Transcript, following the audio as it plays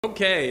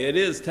Okay, it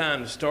is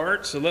time to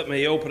start, so let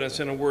me open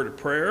us in a word of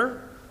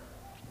prayer,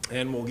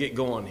 and we'll get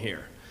going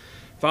here.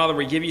 Father,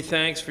 we give you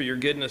thanks for your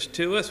goodness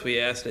to us. We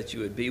ask that you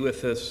would be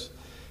with us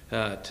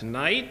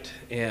tonight,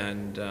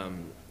 and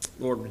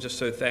Lord, we're just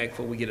so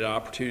thankful we get an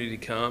opportunity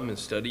to come and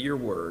study your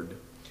word.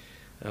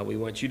 We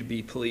want you to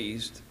be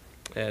pleased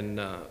and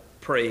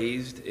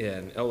praised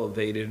and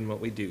elevated in what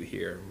we do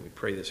here. We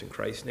pray this in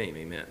Christ's name,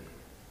 amen.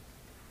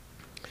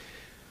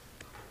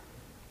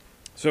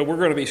 So we're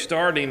going to be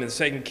starting in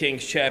 2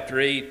 Kings chapter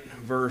 8,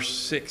 verse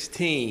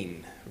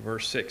 16.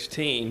 Verse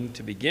 16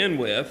 to begin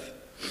with.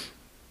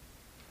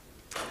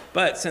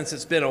 But since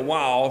it's been a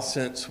while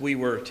since we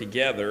were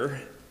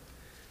together,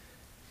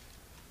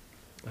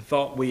 I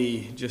thought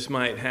we just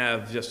might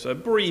have just a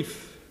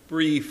brief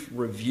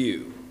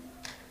review.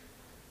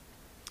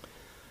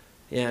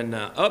 And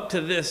up to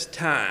this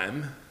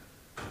time,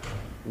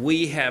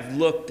 we have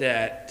looked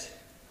at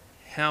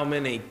how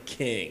many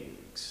kings?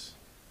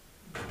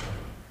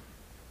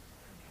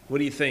 What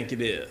do you think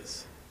it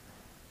is?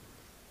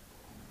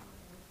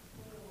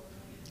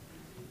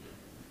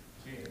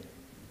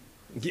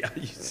 Yeah,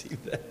 you see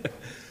that.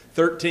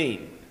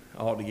 13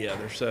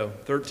 altogether. So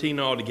 13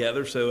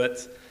 altogether. So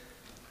that's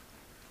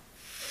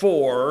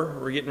 4.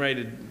 We're getting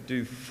ready to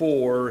do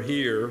 4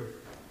 here.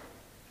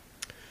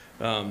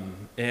 And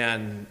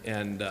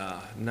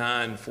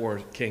 9 for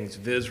kings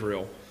of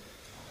Israel.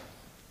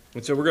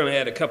 And so we're going to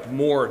add a couple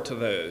more to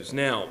those.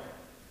 Now,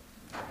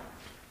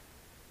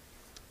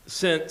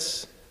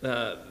 since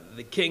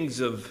the kings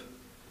of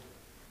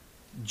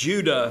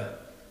Judah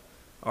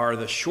are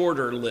the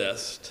shorter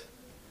list,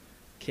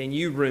 can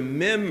you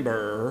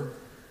remember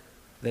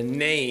the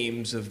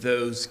names of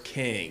those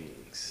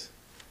kings?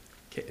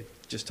 Okay,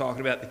 just talking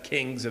about the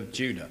kings of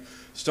Judah.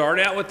 Start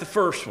out with the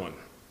first one.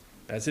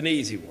 That's an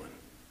easy one.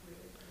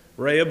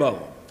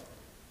 Rehoboam.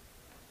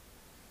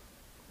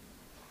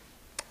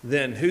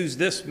 Then who's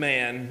this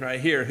man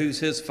right here? Who's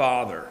his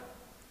father?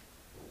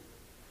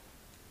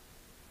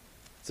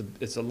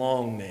 It's a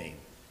long name.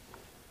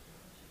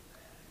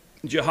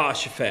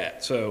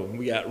 Jehoshaphat. So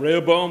we got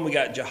Rehoboam, we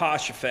got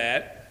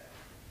Jehoshaphat.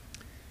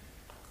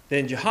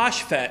 Then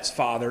Jehoshaphat's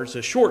father is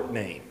a short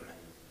name,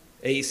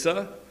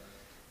 Asa.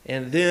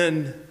 And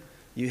then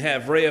you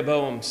have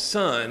Rehoboam's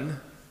son,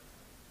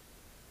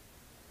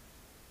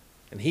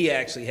 and he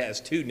actually has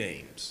 2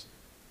 names.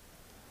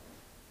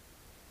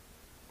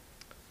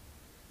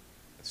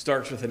 It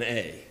starts with an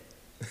A.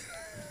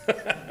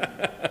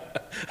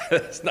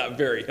 That's not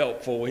very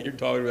helpful when you're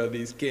talking about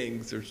these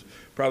kings. There's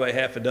probably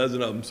half a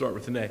dozen of them start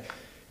with an A.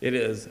 It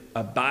is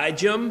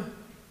Abijam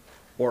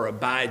or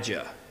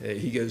Abijah.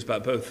 He goes by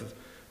both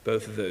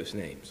of those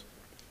names.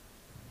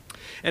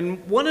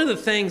 And one of the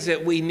things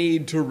that we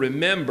need to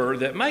remember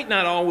that might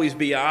not always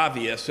be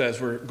obvious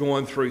as we're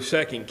going through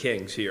 2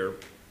 Kings here,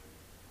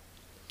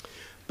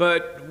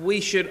 but we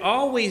should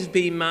always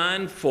be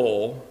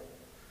mindful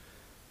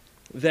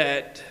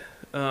that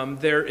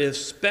there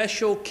is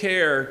special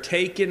care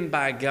taken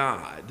by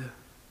God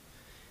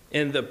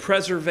in the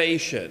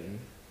preservation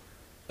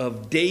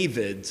of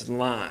David's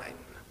line.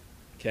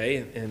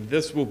 Okay, and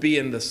this will be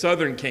in the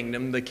southern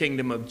kingdom, the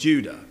kingdom of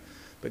Judah.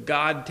 But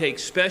God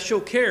takes special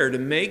care to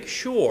make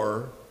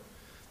sure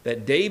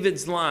that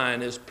David's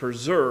line is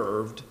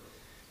preserved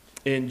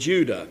in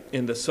Judah,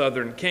 in the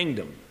southern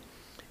kingdom.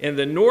 In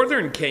the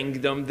northern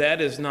kingdom, that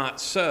is not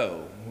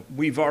so.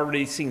 We've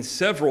already seen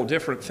several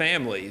different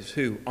families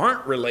who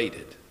aren't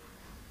related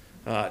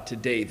to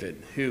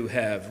David who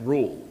have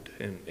ruled.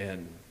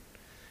 And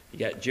you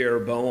got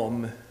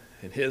Jeroboam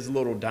and his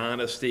little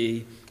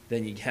dynasty.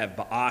 Then you have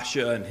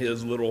Baasha and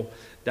his little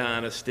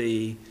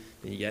dynasty.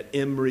 Then you got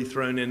Imri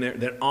thrown in there.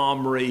 Then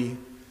Omri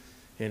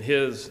and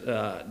his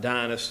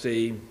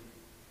dynasty,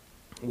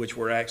 which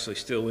we're actually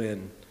still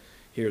in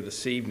here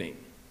this evening.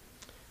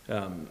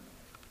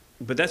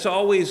 But that's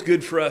always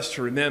good for us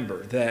to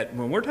remember that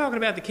when we're talking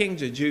about the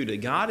kings of Judah,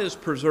 God is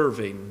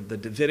preserving the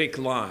Davidic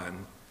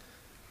line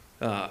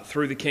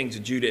through the kings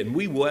of Judah. And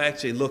we will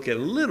actually look at a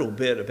little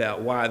bit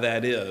about why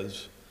that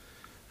is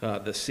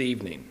this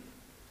evening.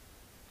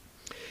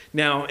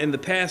 Now, in the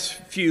past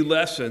few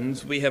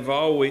lessons, we have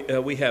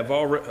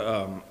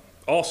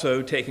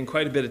also taken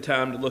quite a bit of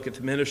time to look at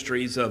the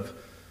ministries of,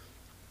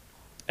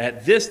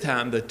 at this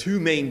time, the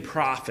 2 main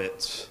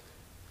prophets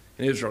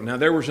in Israel. Now,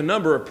 there was a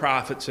number of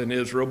prophets in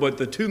Israel, but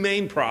the 2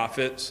 main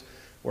prophets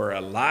were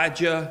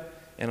Elijah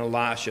and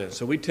Elisha.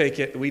 So we've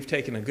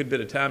taken a good bit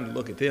of time to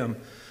look at them.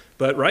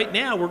 But right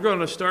now, we're going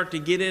to start to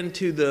get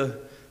into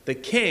the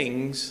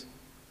kings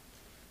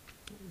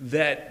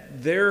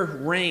that their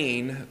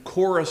reign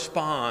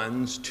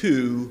corresponds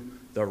to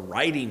the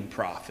writing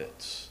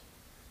prophets.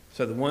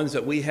 So the ones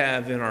that we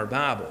have in our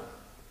Bible.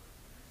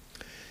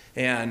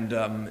 And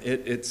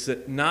it's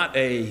not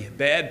a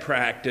bad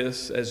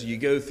practice as you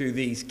go through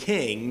these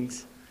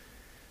kings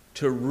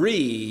to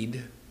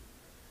read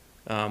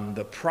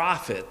the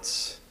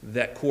prophets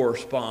that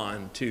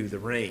correspond to the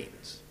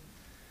reigns.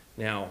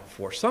 Now,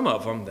 for some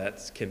of them,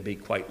 that can be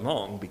quite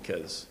long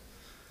because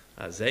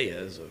Isaiah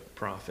is a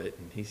prophet,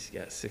 and he's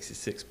got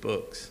 66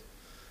 books.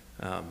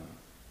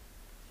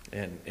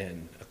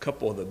 And a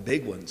couple of the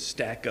big ones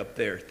stack up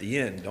there at the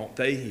end, don't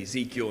they?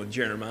 Ezekiel and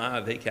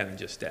Jeremiah, they kind of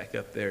just stack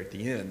up there at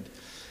the end.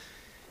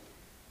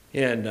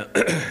 And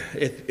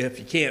if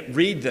you can't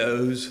read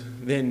those,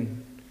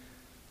 then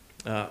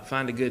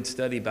find a good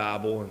study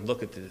Bible and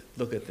look at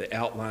the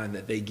outline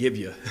that they give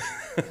you.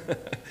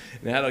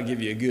 And that'll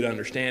give you a good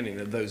understanding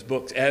of those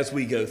books as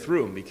we go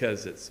through them,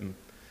 because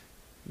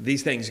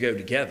these things go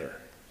together.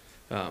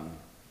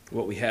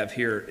 What we have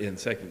here in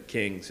 2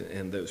 Kings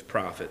and those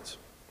prophets.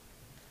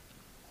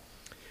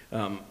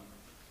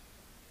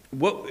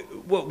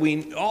 What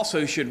we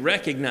also should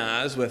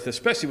recognize,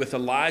 especially with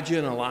Elijah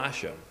and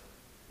Elisha,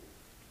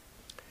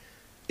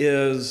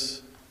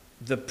 is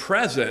the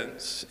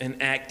presence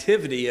and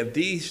activity of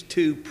these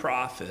two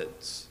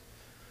prophets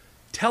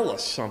tell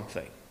us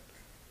something.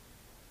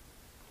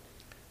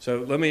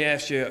 So let me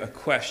ask you a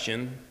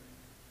question.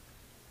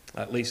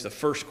 At least the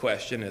first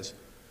question is,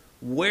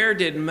 where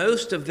did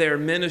most of their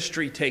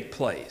ministry take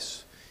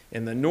place?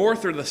 In the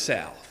north or the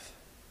south?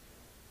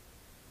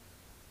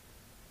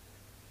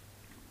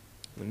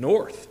 The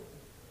north.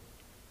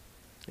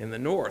 In the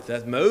north.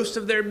 That most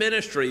of their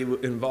ministry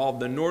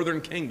involved the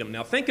northern kingdom.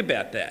 Now think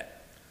about that.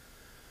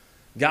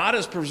 God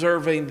is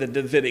preserving the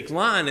Davidic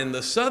line in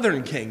the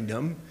southern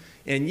kingdom,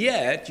 and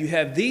yet you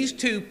have these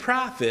two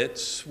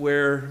prophets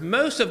where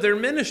most of their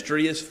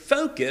ministry is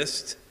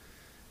focused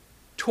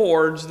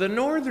towards the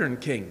northern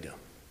kingdom.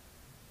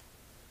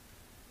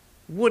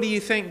 What do you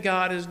think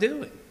God is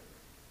doing?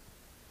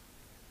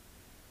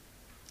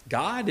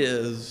 God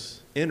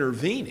is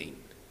intervening.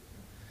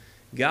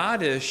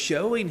 God is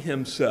showing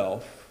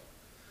himself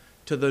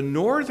to the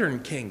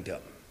northern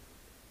kingdom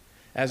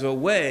as a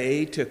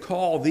way to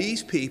call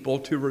these people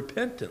to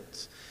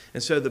repentance.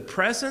 And so the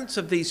presence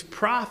of these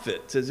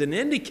prophets is an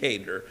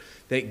indicator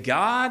that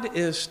God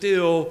is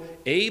still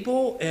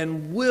able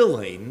and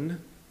willing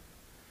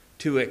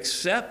to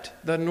accept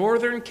the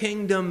northern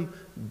kingdom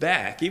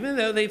back. Even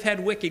though they've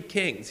had wicked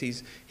kings,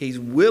 he's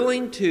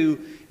willing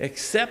to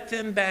accept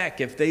them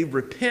back if they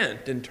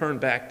repent and turn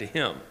back to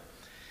him.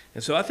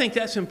 And so I think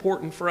that's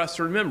important for us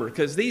to remember,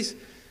 because these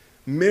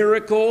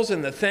miracles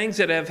and the things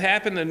that have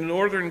happened in the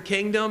northern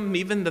kingdom,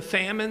 even the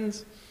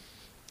famines,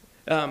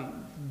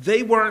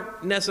 they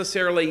weren't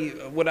necessarily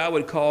what I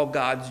would call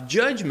God's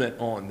judgment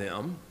on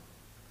them.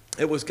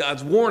 It was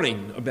God's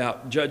warning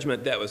about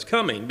judgment that was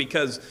coming,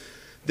 because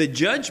the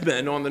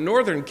judgment on the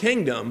northern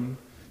kingdom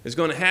is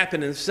going to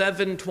happen in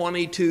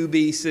 722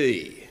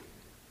 BC.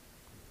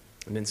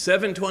 And in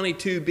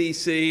 722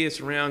 BC,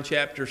 it's around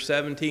chapter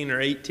 17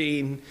 or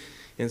 18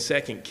 in 2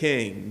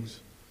 Kings,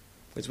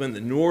 is when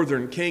the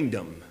northern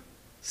kingdom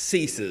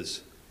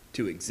ceases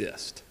to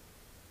exist.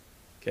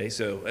 Okay,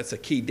 so that's a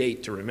key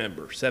date to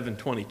remember,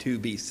 722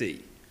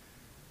 BC.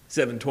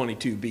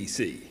 722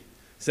 BC.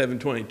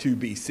 722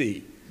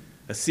 BC.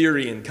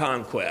 Assyrian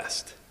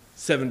conquest,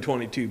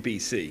 722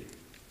 BC.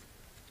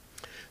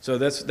 So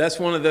that's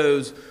one of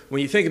those,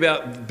 when you think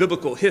about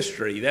biblical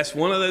history, that's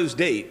one of those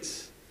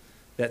dates.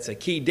 That's a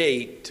key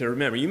date to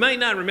remember. You might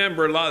not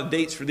remember a lot of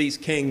dates for these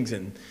kings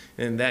and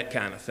that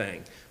kind of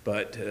thing.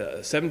 But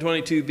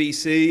 722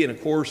 BC, and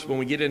of course, when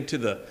we get into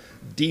the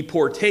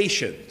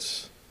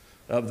deportations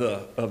of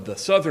the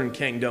southern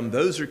kingdom,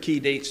 those are key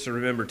dates to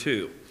remember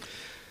too.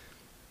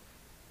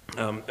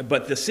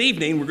 But this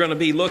evening, we're going to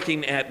be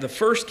looking at the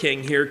first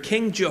king here,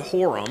 King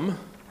Jehoram.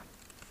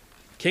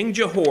 King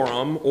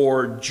Jehoram,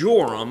 or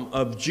Joram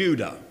of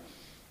Judah.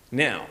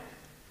 Now,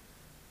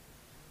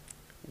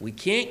 we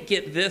can't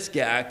get this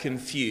guy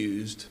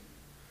confused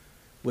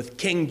with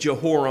King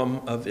Jehoram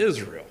of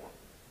Israel.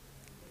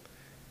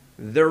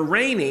 They're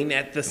reigning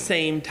at the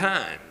same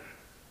time,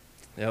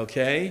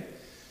 okay?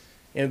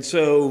 And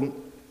so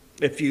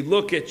if you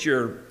look at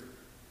your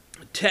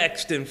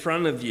text in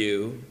front of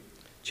you,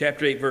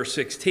 chapter 8, verse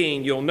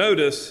 16, you'll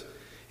notice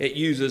it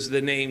uses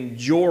the name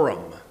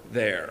Joram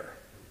there.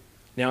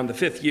 Now, in the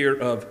 5th year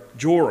of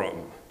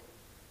Joram,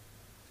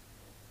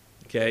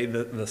 okay,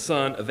 the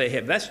son of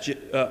Ahab, that's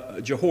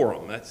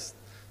Jehoram.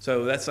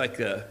 That's like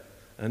a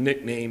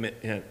nickname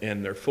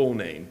and their full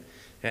name.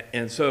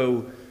 And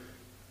so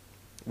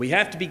we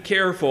have to be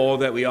careful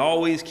that we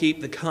always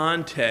keep the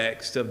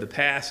context of the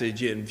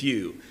passage in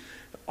view.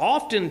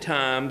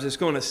 Oftentimes, it's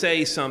going to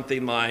say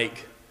something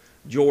like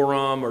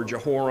Joram or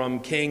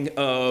Jehoram, king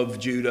of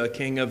Judah,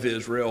 king of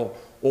Israel,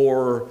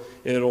 or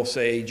it'll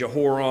say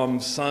Jehoram,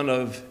 son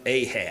of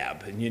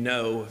Ahab. And you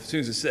know, as soon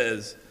as it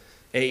says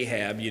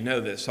Ahab, you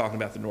know that it's talking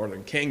about the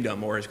northern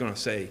kingdom, or it's going to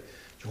say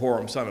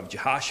Jehoram, son of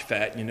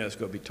Jehoshaphat, and you know it's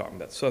going to be talking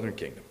about the southern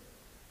kingdom.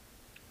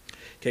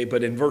 Okay,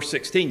 but in verse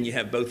 16, you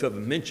have both of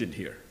them mentioned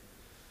here.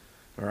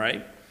 All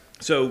right,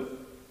 so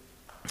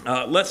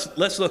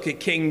let's look at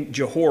King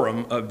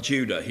Jehoram of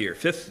Judah here,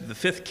 the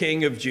fifth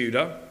king of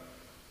Judah,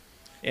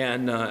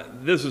 and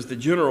this is the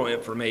general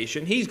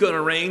information. He's going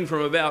to reign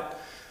from about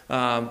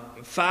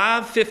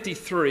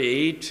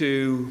 853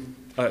 to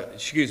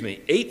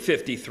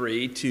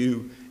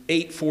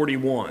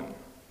 841.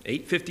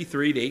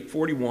 853 to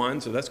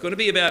 841, so that's going to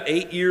be about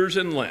 8 years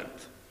in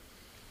length.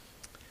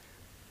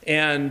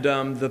 And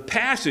the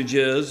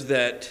passages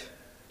that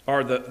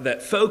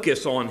that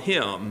focus on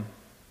him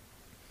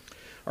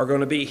are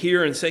going to be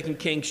here in 2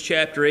 Kings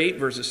chapter 8,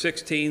 verses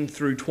 16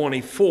 through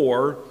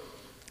 24,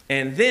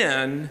 and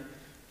then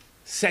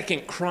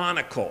 2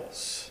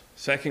 Chronicles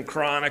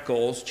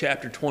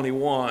chapter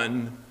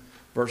 21,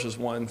 verses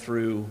 1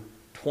 through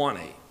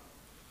 20.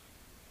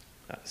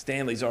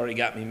 Stanley's already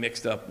got me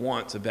mixed up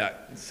once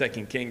about 2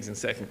 Kings and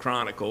 2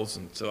 Chronicles,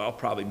 and so I'll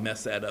probably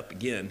mess that up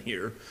again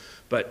here.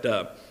 But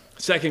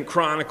 2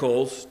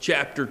 Chronicles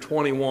chapter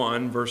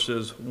 21,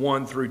 verses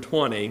 1 through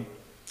 20,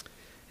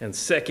 and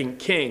 2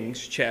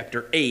 Kings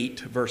chapter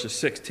 8, verses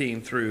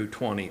 16 through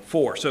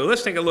 24. So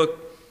let's take a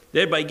look.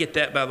 Did everybody get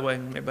that, by the way?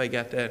 Everybody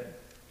got that?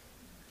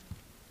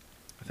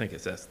 I think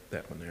it's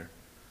that one there.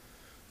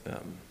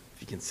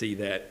 If you can see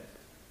that.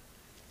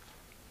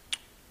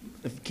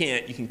 If you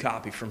can't, you can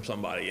copy from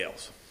somebody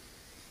else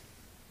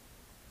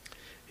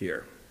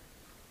here.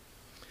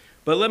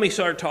 But let me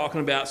start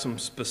talking about some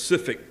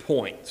specific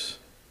points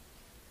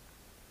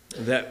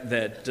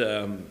that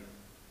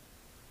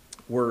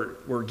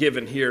were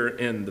given here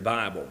in the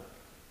Bible.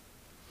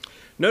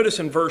 Notice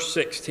in verse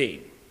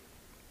 16, it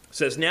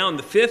says, "Now in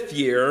the 5th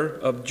year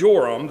of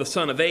Joram, the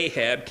son of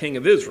Ahab, king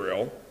of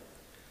Israel,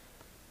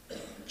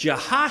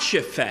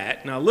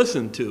 Jehoshaphat," now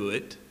listen to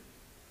it,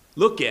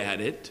 look at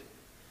it,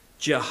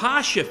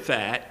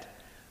 "Jehoshaphat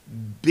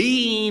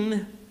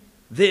being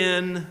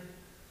then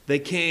the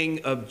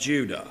king of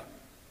Judah.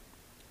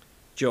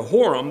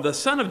 Jehoram, the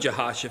son of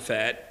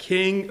Jehoshaphat,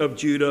 king of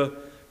Judah,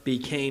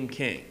 became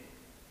king."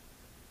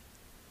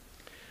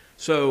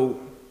 So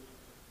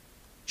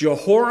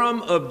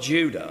Jehoram of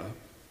Judah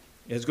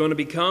is going to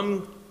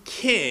become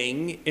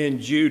king in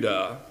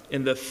Judah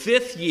in the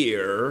 5th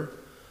year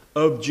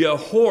of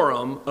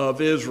Jehoram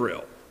of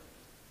Israel.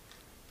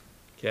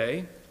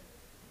 Okay?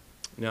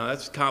 Now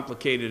that's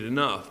complicated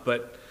enough,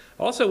 but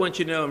I also want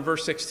you to know in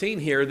verse 16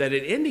 here that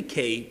it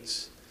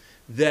indicates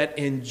that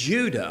in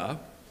Judah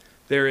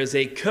there is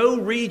a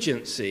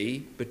co-regency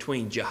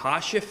between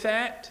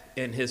Jehoshaphat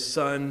and his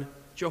son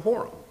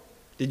Jehoram.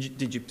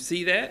 Did you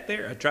see that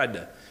there? I tried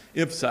to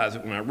emphasize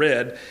it when I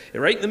read.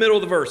 And right in the middle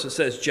of the verse it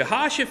says,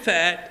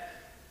 "Jehoshaphat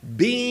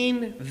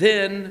being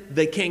then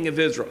the king of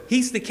Israel."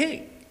 He's the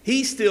king.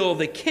 He's still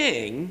the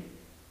king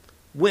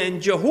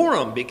when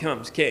Jehoram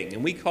becomes king.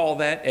 And we call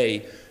that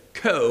a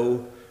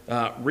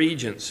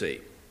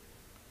co-regency.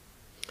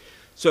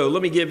 So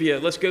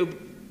let's go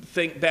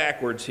think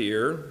backwards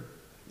here.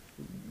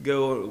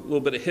 Go a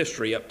little bit of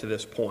history up to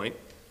this point.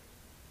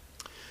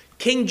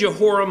 King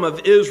Jehoram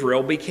of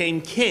Israel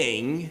became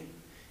king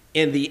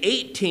in the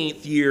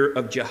 18th year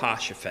of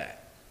Jehoshaphat.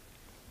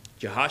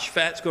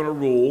 Jehoshaphat's going to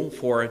rule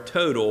for a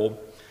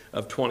total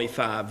of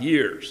 25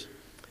 years.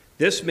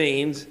 This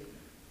means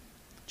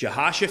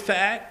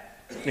Jehoshaphat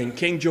and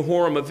King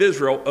Jehoram of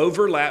Israel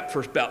overlapped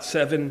for about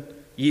 7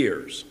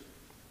 years.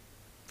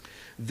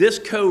 This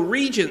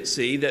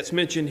co-regency that's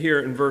mentioned here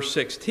in verse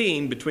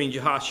 16 between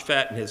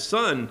Jehoshaphat and his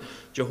son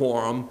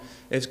Jehoram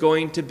is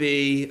going to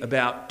be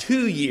about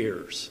 2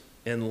 years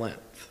in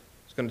length.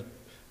 It's going to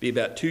be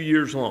about 2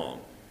 years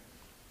long.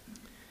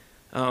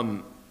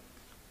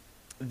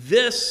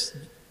 This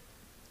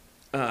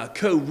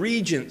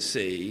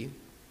co-regency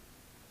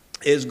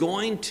is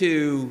going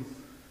to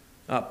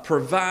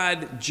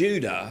provide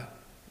Judah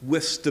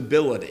with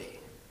stability.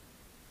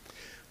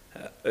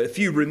 If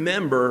you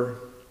remember,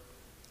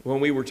 when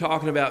we were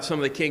talking about some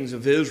of the kings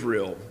of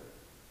Israel,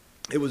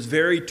 it was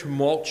very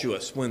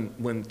tumultuous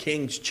when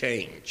kings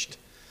changed.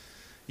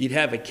 You'd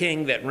have a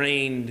king that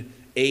reigned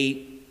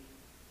 8,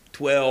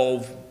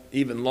 12,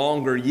 even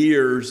longer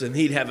years, and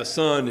he'd have a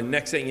son, and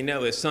next thing you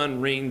know, his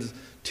son reigns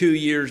 2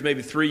 years,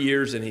 maybe 3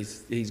 years, and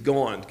he's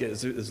gone.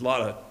 There's a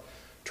lot of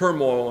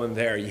turmoil in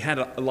there. You had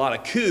a lot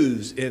of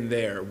coups in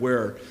there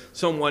where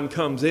someone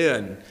comes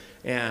in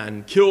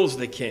and kills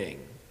the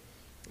king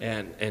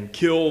and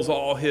kills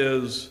all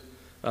his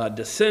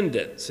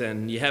descendants,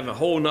 and you have a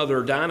whole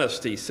nother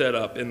dynasty set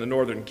up in the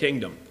northern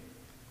kingdom.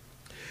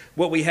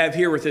 What we have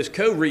here with this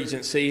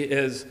co-regency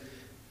is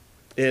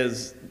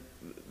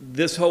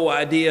this whole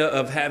idea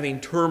of having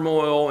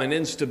turmoil and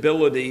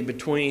instability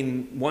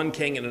between one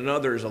king and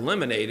another is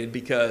eliminated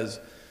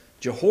because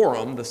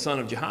Jehoram, the son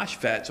of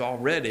Jehoshaphat, is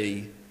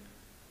already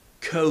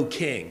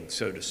co-king,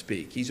 so to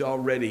speak. He's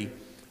already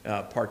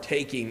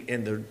partaking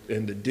in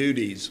the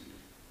duties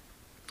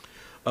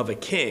of a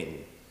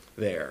king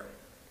there.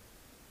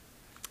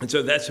 And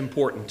so that's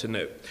important to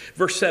note.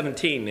 Verse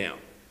 17 now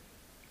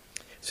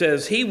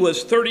says, "He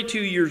was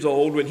 32 years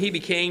old when he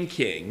became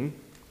king.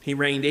 He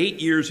reigned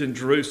 8 years in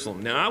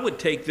Jerusalem." Now, I would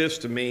take this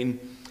to mean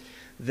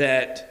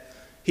that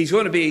he's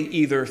going to be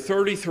either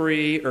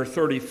 33 or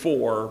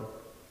 34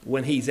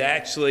 when he's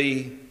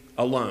actually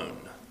alone.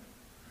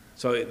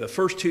 So the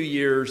first 2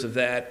 years of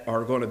that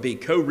are going to be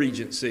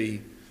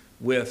co-regency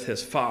with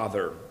his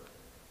father.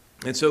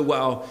 And so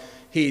while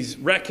he's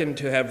reckoned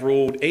to have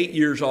ruled 8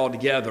 years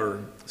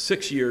altogether,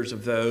 6 years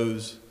of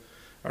those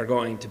are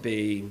going to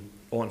be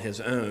on his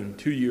own.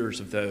 2 years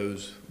of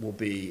those will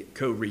be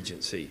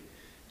co-regency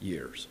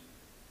years.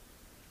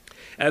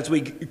 As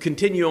we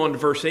continue on to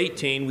verse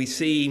 18, we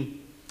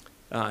see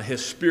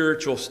his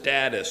spiritual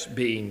status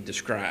being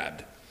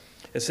described.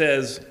 It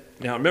says,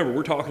 now remember,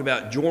 we're talking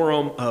about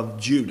Joram of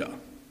Judah.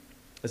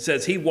 It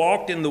says, he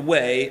walked in the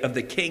way of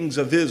the kings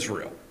of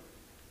Israel,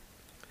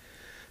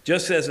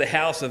 just as the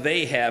house of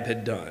Ahab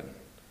had done.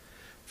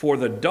 For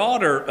the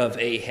daughter of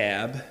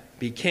Ahab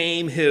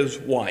became his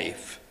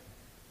wife,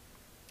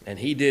 and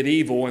he did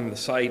evil in the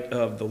sight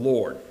of the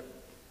Lord.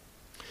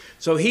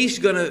 So he's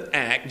going to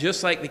act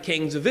just like the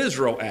kings of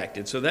Israel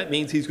acted. So that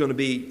means he's going to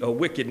be a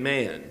wicked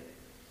man.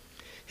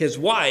 His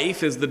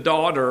wife is the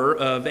daughter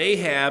of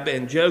Ahab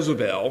and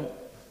Jezebel.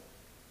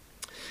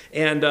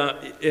 And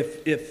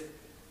if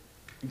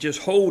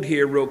just hold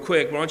here real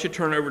quick, why don't you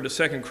turn over to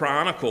 2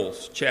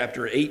 Chronicles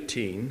chapter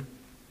 18.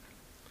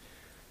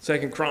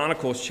 2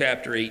 Chronicles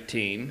chapter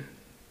 18.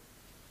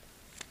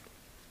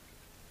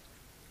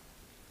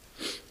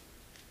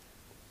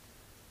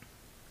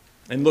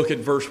 And look at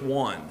verse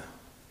 1.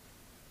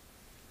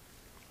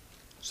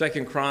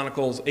 2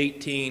 Chronicles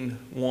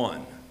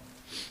 18:1.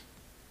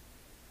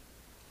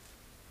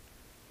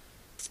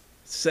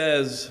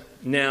 Says,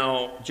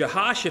 now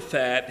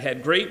Jehoshaphat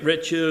had great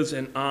riches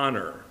and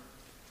honor.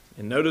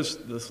 And notice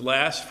this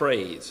last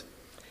phrase.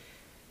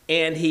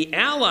 And he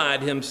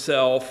allied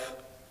himself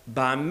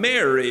by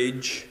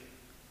marriage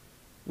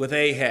with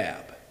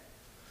Ahab.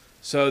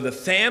 So the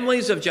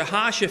families of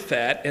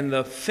Jehoshaphat and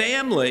the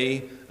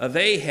family of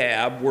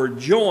Ahab were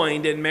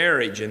joined in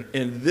marriage. And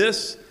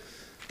this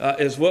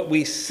is what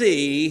we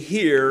see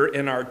here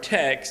in our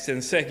text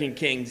in 2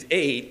 Kings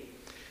 8,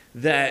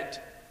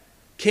 that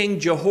King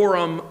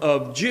Jehoram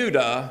of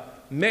Judah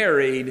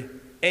married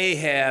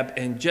Ahab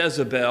and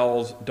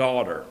Jezebel's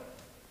daughter.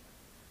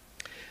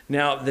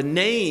 Now, the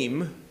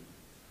name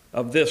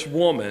of this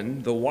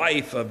woman, the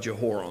wife of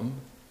Jehoram,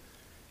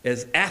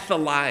 is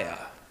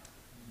Athaliah.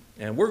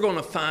 And we're going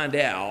to find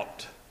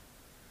out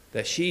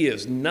that she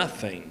is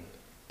nothing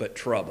but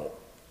trouble.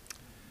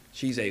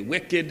 She's a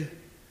wicked,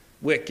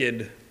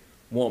 wicked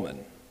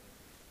woman.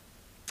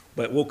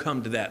 But we'll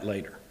come to that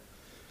later.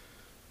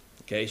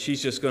 Okay,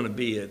 she's just going to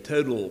be a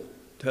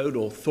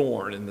total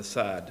thorn in the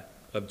side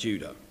of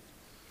Judah.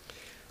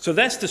 So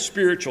that's the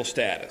spiritual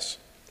status.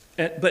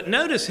 But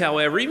notice,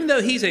 however, even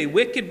though he's a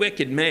wicked,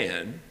 wicked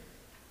man,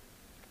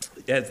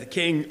 as the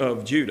king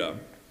of Judah,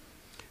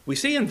 we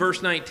see in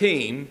verse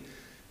 19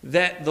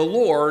 that the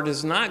Lord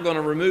is not going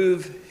to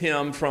remove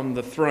him from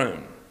the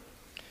throne.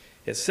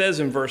 It says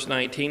in verse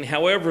 19,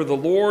 however, the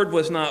Lord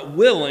was not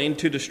willing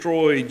to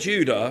destroy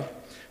Judah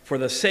for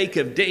the sake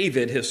of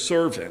David, his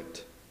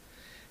servant,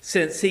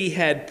 since he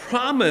had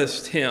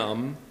promised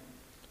him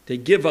to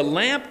give a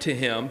lamp to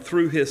him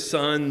through his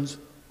sons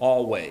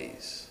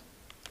always.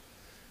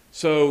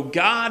 So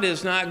God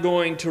is not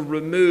going to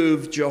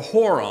remove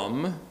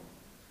Jehoram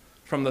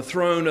from the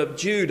throne of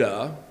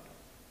Judah,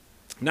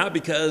 not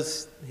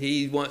because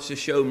he wants to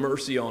show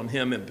mercy on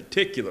him in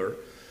particular,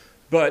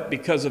 but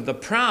because of the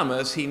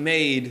promise he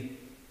made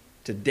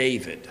to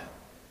David.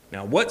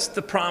 Now, what's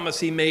the promise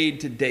he made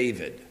to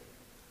David?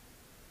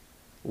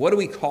 What do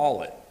we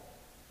call it?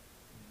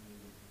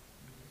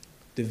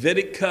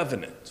 Davidic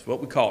covenant is what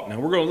we call it. Now,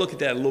 we're going to look at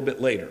that a little bit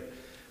later,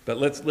 but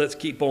let's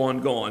keep on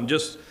going.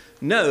 Just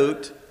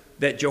note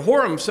that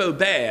Jehoram's so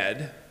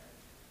bad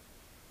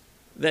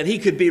that he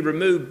could be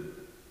removed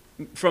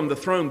from the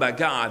throne by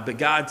God, but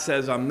God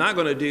says, I'm not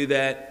going to do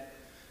that,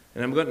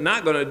 and I'm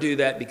not going to do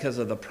that because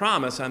of the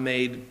promise I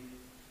made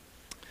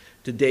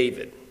to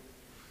David.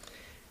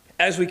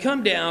 As we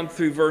come down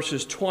through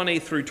verses 20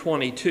 through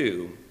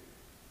 22,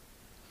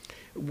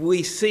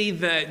 we see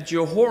that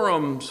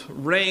Jehoram's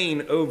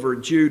reign over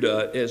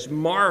Judah is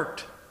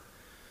marked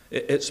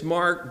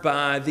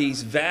by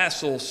these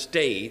vassal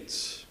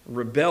states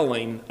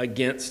rebelling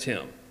against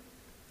him.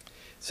 It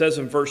says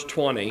in verse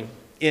 20,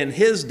 in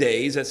his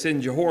days, that's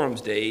in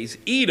Jehoram's days,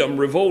 Edom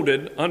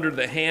revolted under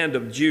the hand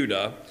of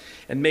Judah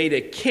and made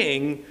a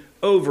king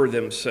over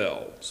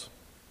themselves.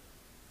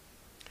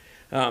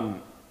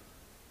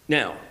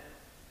 Now,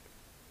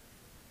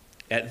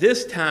 at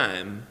this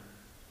time,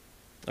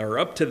 or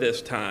up to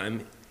this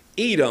time,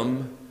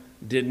 Edom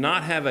did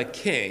not have a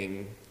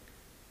king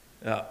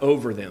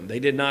over them. They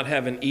did not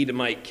have an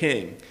Edomite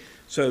king.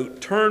 So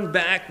turn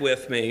back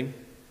with me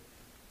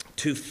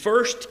to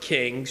 1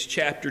 Kings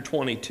chapter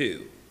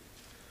 22.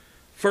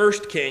 1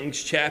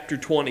 Kings chapter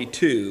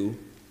 22,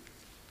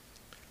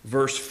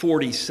 verse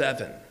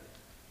 47.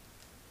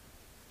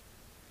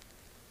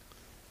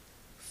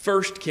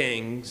 1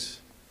 Kings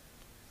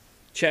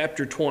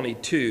chapter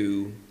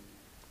 22,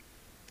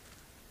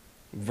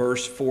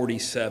 verse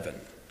 47.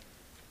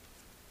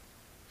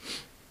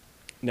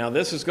 Now,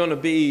 this is going to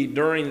be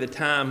during the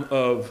time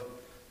of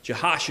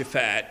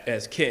Jehoshaphat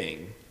as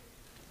king.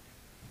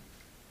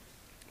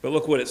 But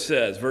look what it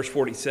says, verse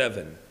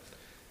 47.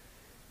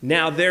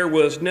 Now there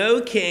was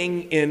no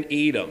king in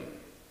Edom.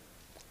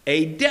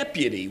 A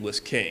deputy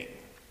was king.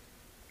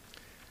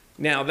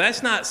 Now,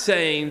 that's not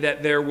saying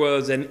that there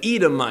was an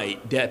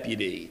Edomite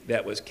deputy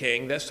that was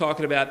king. That's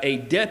talking about a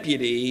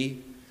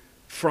deputy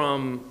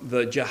from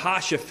the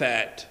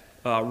Jehoshaphat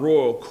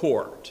royal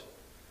court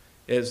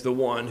as the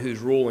one who's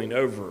ruling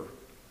over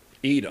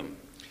Edom.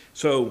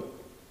 So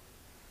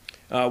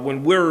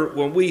when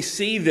we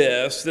see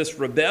this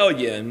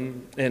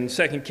rebellion in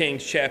 2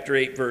 Kings chapter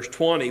 8, verse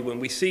 20, when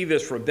we see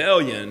this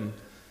rebellion,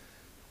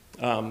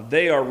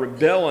 they are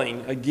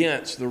rebelling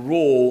against the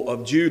rule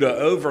of Judah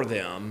over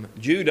them.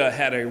 Judah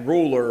had a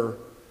ruler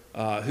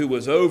who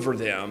was over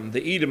them.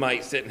 The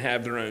Edomites didn't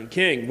have their own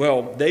king.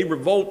 Well, they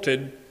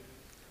revolted,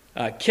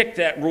 kicked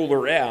that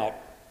ruler out,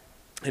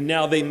 and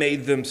now they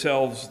made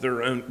themselves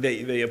their own,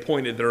 they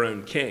appointed their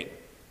own king.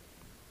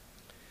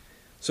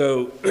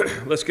 So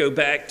let's go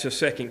back to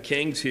 2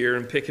 Kings here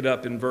and pick it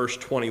up in verse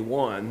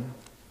 21.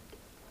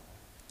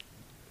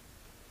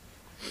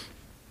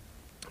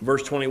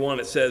 Verse 21,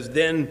 it says,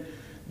 Then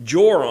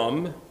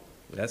Joram,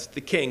 that's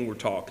the king we're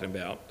talking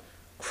about,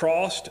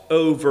 crossed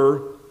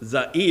over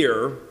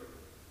Zair,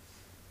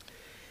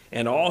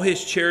 and all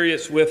his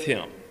chariots with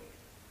him.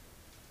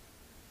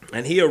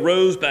 And he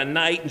arose by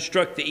night and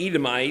struck the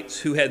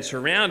Edomites who had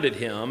surrounded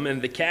him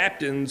and the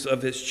captains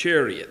of his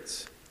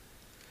chariots.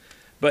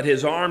 But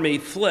his army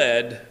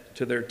fled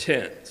to their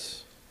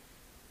tents.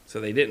 So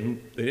they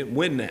didn't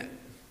win that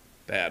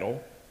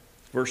battle.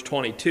 Verse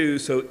 22,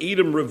 so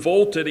Edom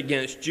revolted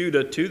against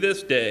Judah to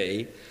this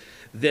day.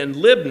 Then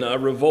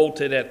Libnah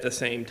revolted at the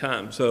same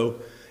time. So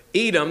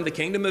Edom, the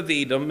kingdom of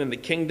Edom, and the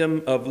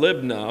kingdom of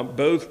Libnah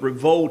both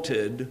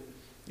revolted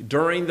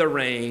during the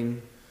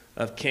reign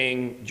of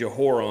King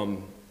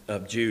Jehoram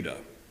of Judah.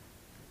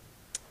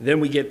 Then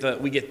we get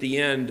the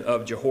end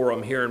of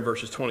Jehoram here in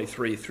verses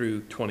 23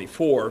 through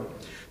 24.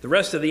 The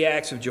rest of the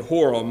acts of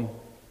Jehoram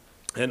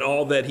and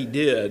all that he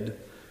did,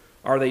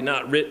 are they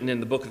not written in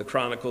the book of the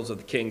Chronicles of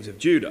the Kings of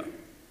Judah?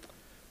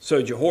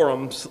 So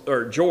Joram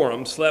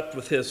slept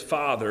with his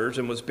fathers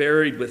and was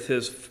buried with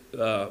his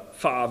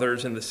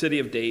fathers in the city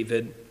of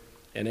David,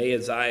 and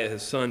Ahaziah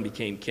his son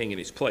became king in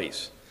his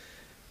place.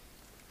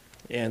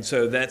 And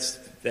so that's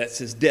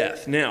his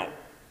death. Now,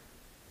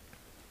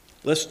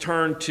 let's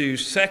turn to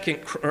 2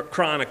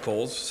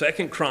 Chronicles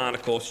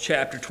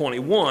chapter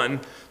 21,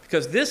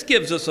 because this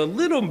gives us a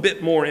little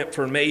bit more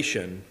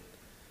information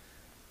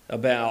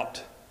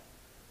about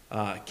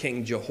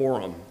King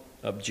Jehoram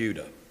of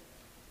Judah.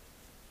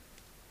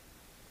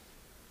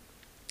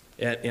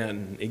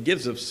 And it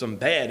gives us some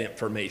bad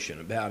information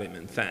about him,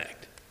 in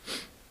fact.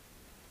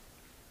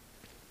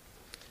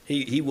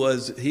 He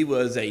was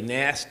a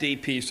nasty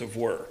piece of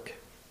work.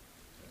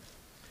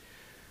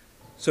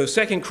 So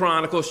 2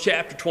 Chronicles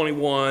chapter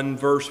 21,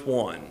 verse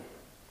 1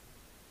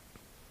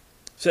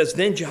 says,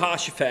 Then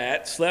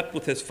Jehoshaphat slept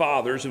with his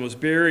fathers and was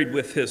buried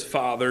with his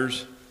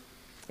fathers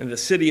in the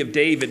city of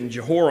David, and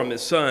Jehoram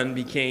his son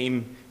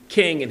became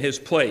king in his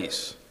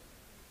place.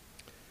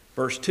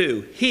 Verse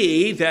 2,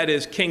 he, that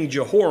is King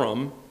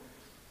Jehoram,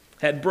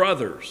 had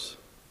brothers,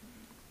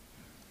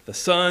 the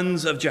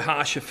sons of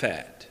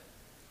Jehoshaphat,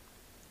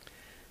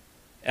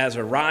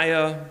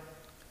 Azariah,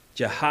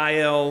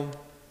 Jehiel,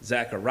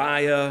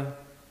 Zechariah,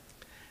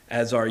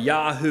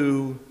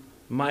 Azaryahu,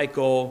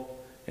 Michael,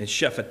 and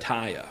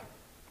Shephatiah.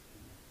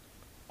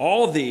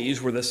 All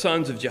these were the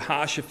sons of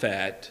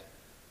Jehoshaphat,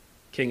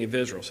 king of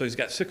Israel. So he's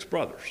got 6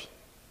 brothers.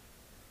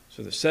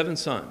 So there's 7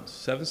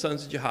 sons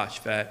of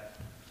Jehoshaphat.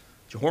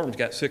 Jehoram's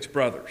got 6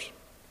 brothers.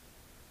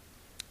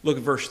 Look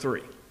at verse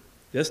 3.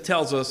 This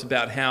tells us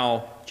about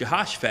how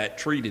Jehoshaphat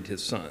treated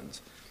his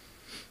sons.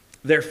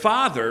 Their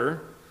father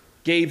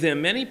gave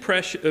them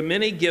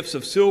many gifts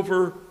of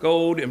silver,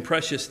 gold, and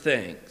precious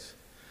things,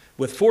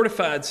 with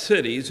fortified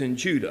cities in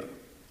Judah.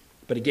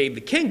 But he gave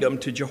the kingdom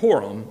to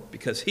Jehoram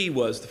because he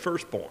was the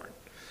firstborn.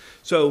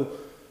 So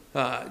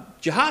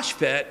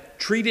Jehoshaphat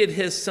treated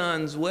his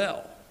sons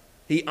well.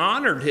 He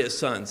honored his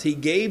sons. He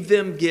gave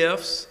them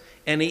gifts,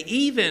 and he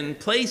even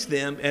placed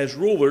them as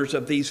rulers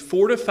of these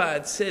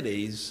fortified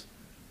cities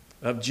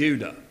of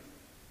Judah.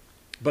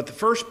 But the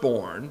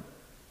firstborn,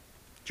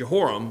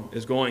 Jehoram,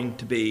 is going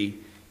to be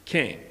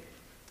king.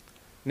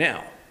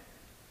 Now,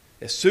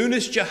 as soon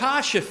as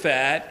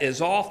Jehoshaphat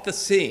is off the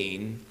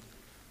scene,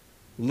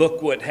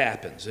 look what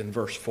happens in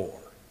verse 4.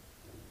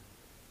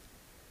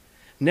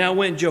 Now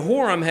when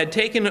Jehoram had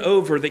taken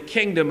over the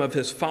kingdom of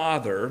his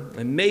father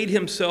and made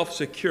himself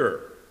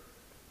secure,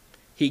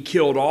 he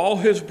killed all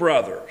his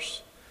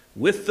brothers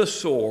with the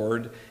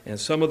sword and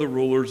some of the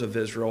rulers of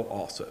Israel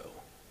also.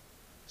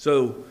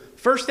 So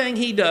first thing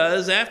he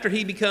does after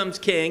he becomes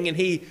king, and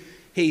he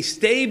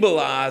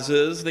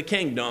stabilizes the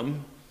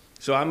kingdom.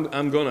 So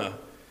I'm going to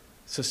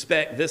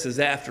suspect this is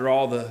after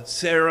all the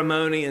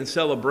ceremony and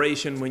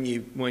celebration when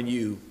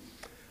you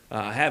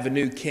have a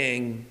new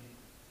king.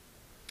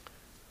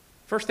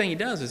 First thing he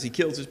does is he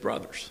kills his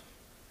brothers.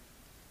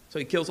 So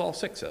he kills all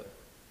 6 of them.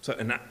 So,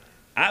 and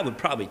I would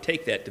probably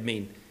take that to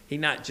mean he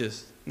not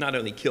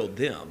only killed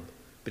them,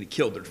 but he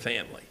killed their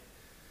family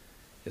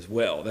as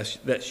well.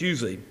 That's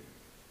usually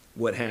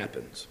what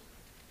happens.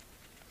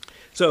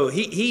 So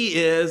he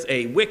is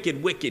a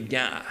wicked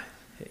guy.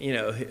 You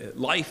know,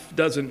 life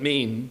doesn't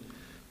mean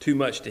too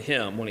much to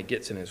him when it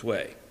gets in his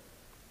way.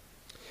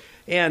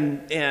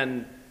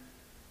 And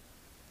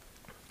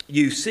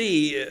you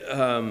see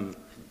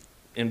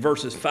in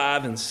verses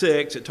 5 and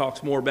 6, it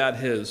talks more about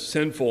his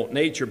sinful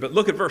nature. But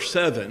look at verse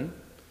 7.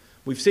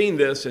 We've seen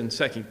this in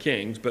 2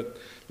 Kings, but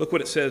look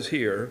what it says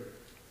here.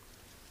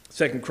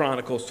 2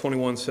 Chronicles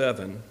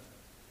 21:7.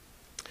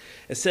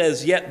 It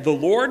says, "Yet the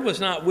Lord was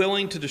not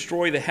willing to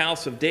destroy the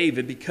house of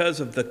David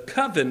because of the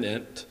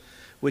covenant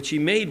which he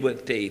made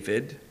with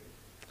David,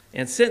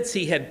 and since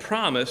he had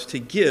promised to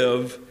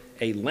give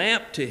a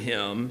lamp to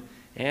him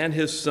and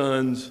his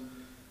sons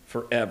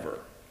forever."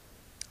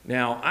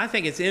 Now, I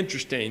think it's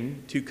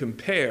interesting to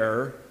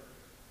compare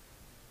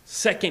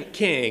 2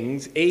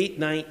 Kings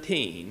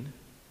 8:19,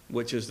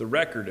 which is the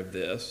record of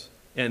this,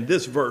 and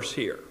this verse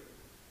here.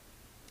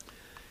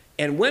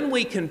 And when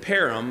we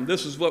compare them,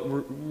 this is what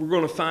we're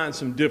going to find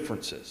some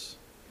differences.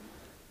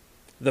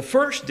 The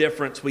first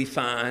difference we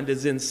find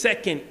is in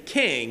 2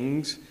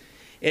 Kings,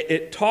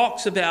 it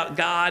talks about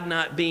God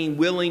not being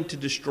willing to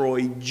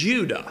destroy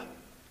Judah,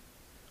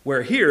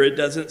 where here it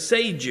doesn't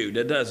say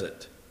Judah, does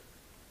it?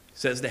 It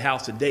says the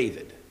house of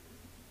David.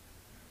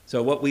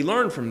 So what we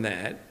learn from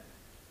that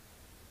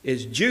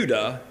is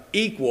Judah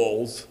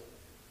equals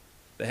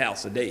the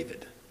house of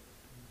David.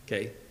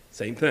 Okay,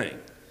 same thing.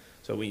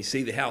 So when you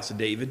see the house of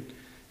David,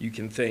 you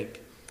can think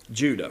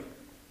Judah.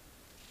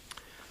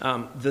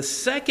 The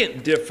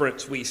second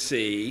difference we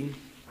see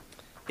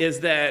is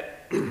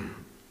that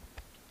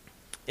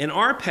in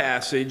our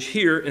passage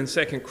here in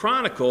 2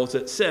 Chronicles,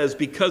 it says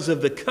because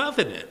of the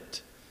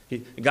covenant.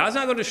 God's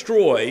not going to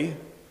destroy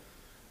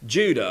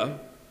Judah,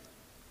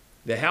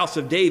 the house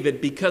of David,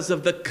 because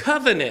of the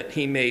covenant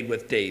he made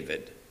with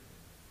David.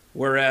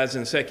 Whereas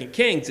in 2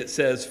 Kings it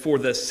says, for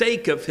the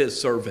sake of his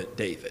servant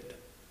David.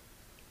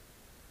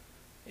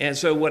 And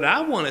so what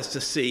I want us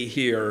to see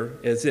here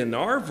is in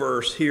our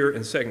verse here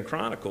in 2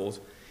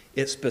 Chronicles,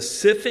 it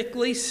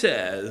specifically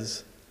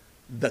says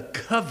the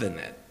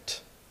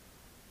covenant.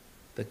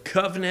 The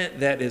covenant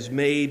that is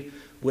made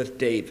with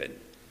David.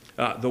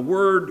 The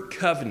word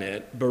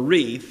covenant,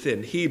 berith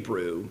in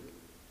Hebrew,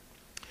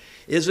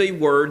 is a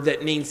word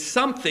that means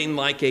something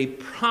like a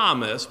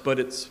promise, but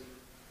it's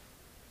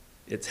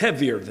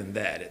heavier than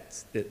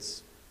that.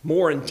 It's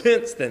more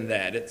intense than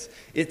that.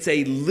 It's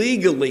a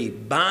legally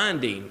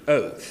binding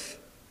oath,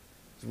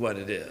 is what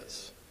it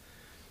is.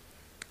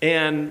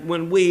 And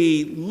when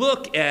we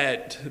look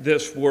at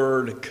this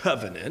word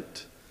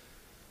covenant,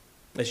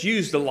 it's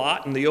used a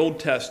lot in the Old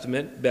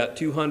Testament, about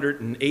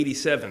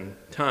 287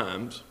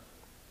 times.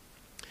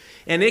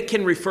 And it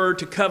can refer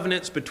to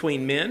covenants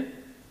between men,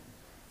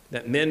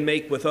 that men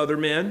make with other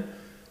men,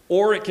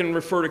 or it can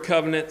refer to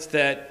covenants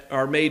that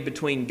are made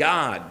between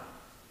God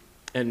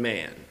and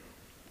man.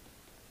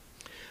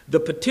 The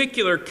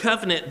particular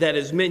covenant that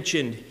is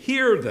mentioned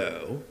here,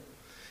 though,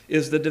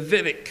 is the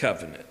Davidic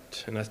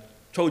covenant. And I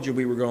told you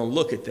we were going to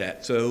look at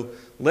that. So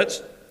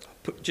let's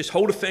just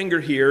hold a finger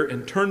here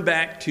and turn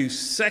back to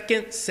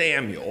 2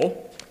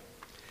 Samuel.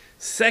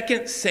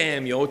 2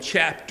 Samuel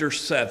chapter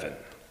 7.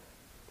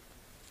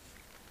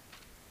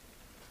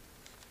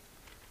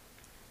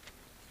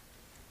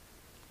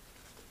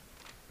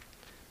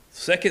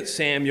 2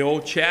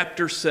 Samuel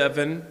chapter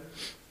 7.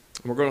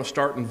 We're going to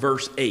start in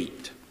verse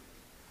 8.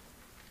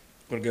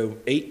 We're going to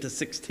go 8 to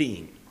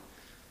 16.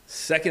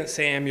 2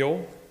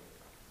 Samuel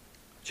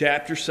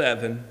chapter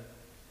 7,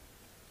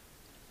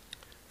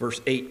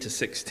 verse 8 to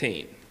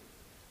 16.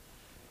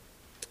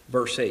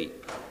 Verse 8.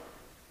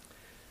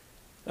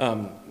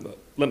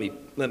 Let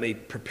me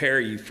prepare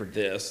you for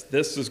this.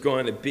 This is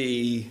going to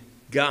be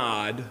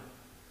God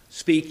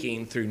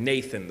speaking through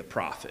Nathan the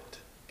prophet.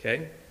 Okay?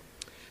 It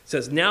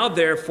says, "Now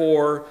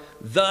therefore,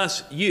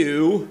 thus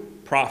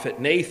you, prophet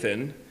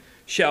Nathan,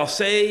 shall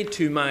say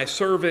to my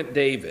servant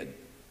David,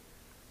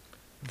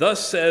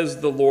 thus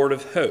says the Lord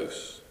of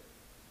hosts,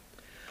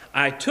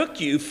 I took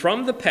you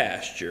from the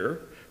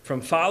pasture, from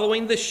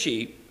following the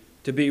sheep,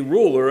 to be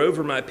ruler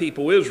over my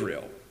people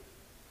Israel.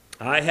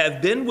 I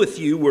have been with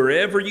you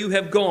wherever you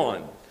have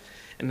gone,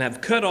 and have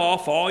cut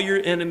off all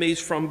your enemies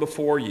from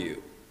before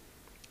you.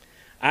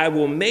 I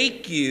will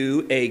make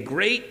you a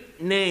great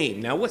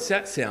name." Now, what's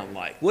that sound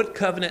like? What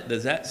covenant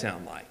does that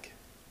sound like?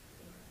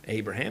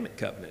 Abrahamic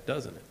covenant,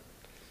 doesn't it?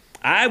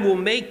 "I will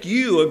make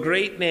you a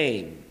great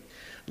name,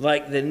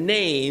 like the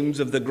names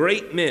of the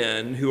great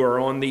men who are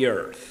on the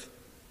earth."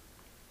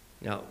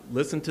 Now,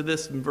 listen to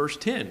this in verse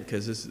 10,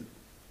 because this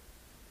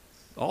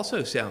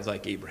also sounds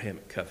like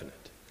Abrahamic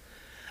covenant.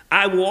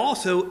 "I will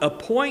also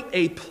appoint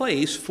a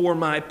place for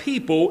my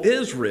people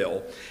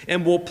Israel,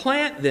 and will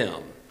plant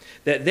them,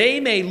 that they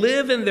may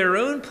live in their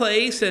own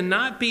place and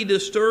not be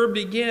disturbed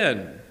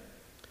again.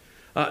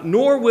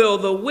 Nor will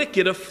the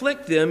wicked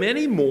afflict them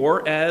any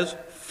more as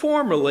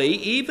formerly,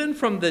 even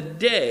from the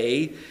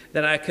day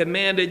that I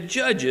commanded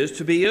judges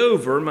to be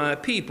over my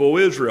people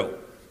Israel."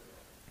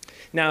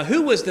 Now,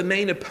 who was the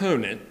main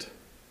opponent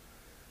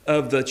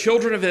of the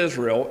children of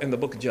Israel in the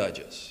book of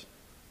Judges?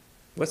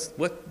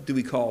 What do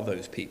we call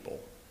those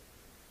people?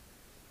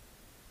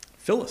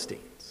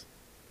 Philistines.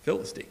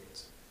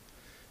 Philistines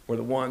were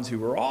the ones who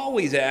were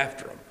always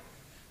after them.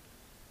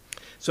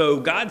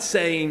 So God's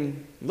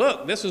saying,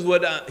 look, this is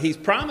what he's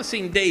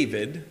promising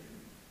David.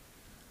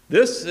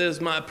 This is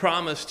my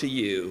promise to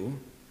you.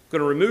 I'm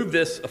going to remove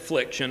this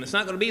affliction. It's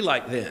not going to be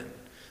like then,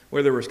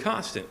 where there was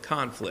constant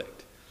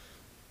conflict.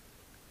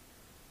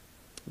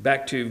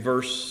 Back to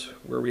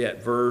where are we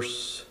at?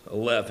 Verse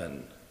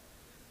 11. It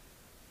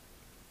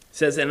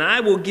says, and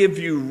I will give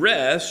you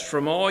rest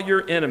from all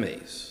your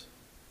enemies.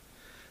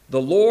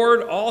 The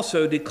Lord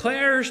also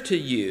declares to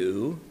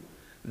you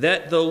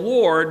that the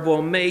Lord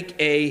will make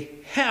a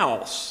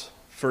house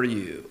for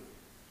you.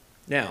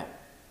 Now,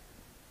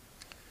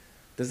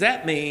 does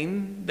that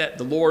mean that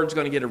the Lord's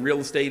going to get a real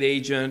estate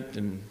agent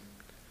and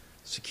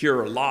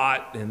secure a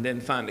lot and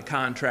then find a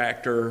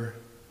contractor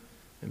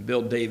and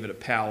build David a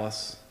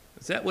palace?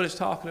 Is that what it's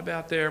talking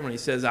about there when he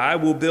says, I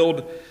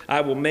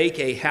will make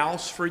a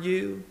house for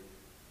you?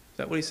 Is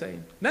that what he's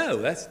saying? No,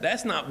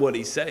 that's not what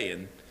he's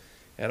saying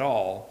at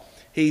all.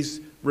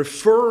 He's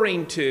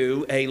referring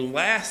to a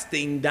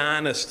lasting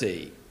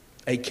dynasty,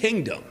 a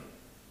kingdom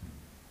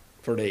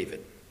for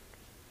David.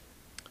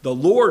 The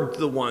Lord's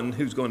the one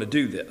who's going to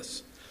do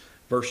this.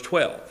 Verse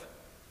 12.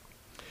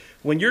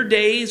 When your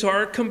days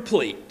are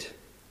complete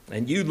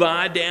and you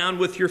lie down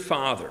with your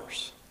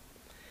fathers,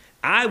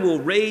 I will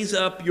raise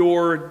up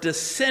your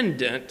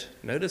descendant,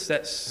 notice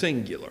that's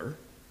singular,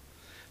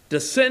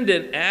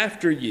 descendant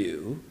after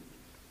you,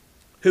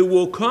 who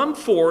will come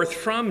forth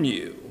from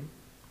you,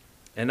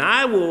 and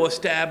I will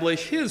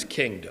establish his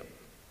kingdom.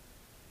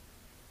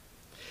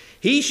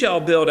 He shall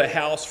build a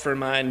house for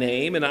my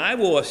name, and I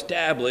will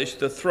establish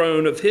the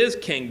throne of his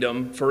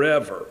kingdom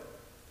forever.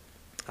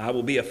 I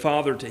will be a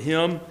father to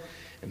him,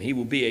 and he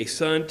will be a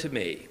son to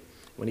me.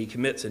 When he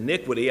commits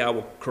iniquity, I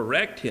will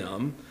correct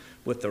him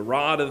with the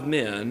rod of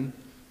men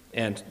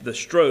and the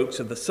strokes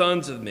of the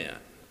sons of men.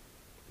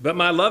 But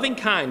my loving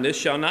kindness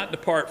shall not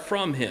depart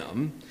from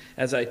him,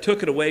 as I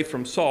took it away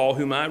from Saul,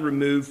 whom I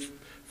removed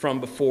from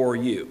before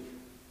you.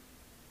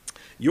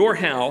 Your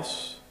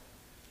house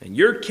and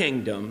your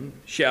kingdom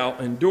shall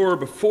endure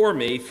before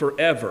me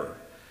forever.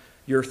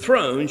 Your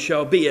throne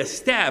shall be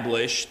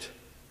established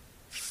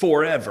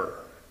forever.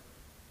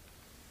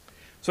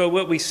 So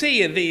what we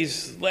see in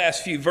these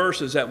last few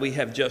verses that we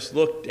have just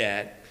looked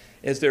at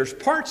is there's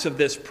parts of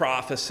this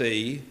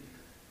prophecy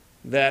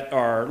that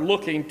are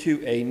looking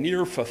to a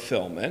near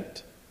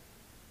fulfillment,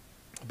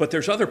 but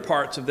there's other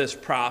parts of this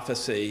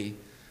prophecy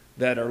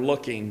that are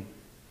looking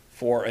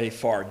for a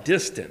far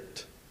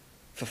distant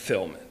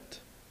fulfillment.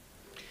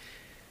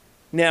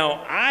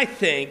 Now, I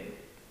think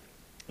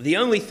the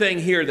only thing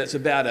here that's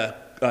about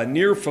a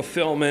near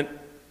fulfillment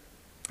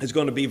is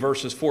going to be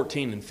verses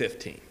 14 and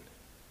 15.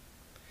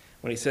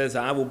 When he says,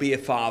 I will be a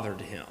father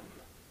to him.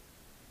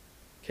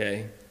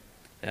 Okay?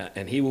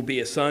 And he will be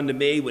a son to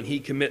me. When he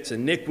commits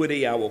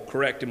iniquity, I will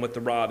correct him with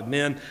the rod of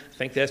men. I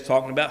think that's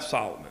talking about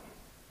Solomon.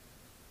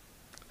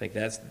 I think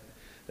that's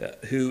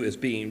who is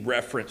being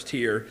referenced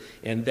here,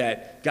 and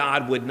that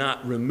God would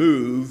not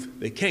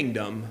remove the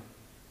kingdom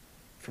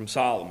from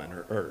Solomon,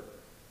 or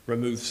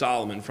remove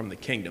Solomon from the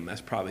kingdom. That's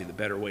probably the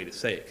better way to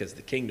say it, because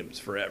the kingdom's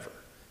forever.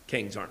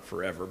 Kings aren't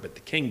forever, but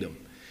the kingdom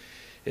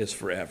is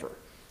forever.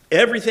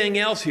 Everything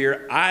else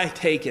here I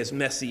take as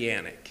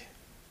messianic.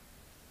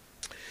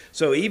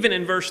 So even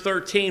in verse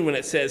 13, when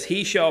it says,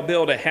 he shall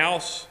build a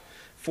house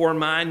for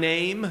my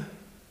name,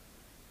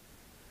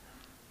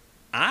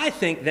 I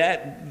think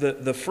that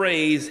the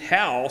phrase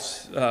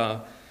house,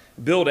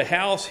 build a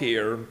house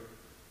here,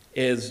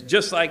 is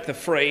just like the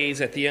phrase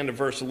at the end of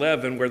verse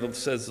 11 where it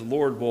says the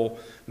Lord will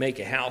make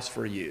a house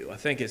for you. I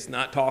think it's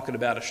not talking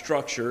about a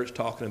structure. It's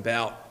talking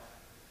about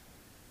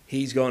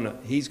he's going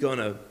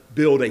to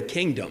build a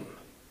kingdom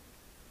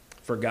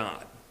for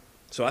God.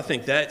 So I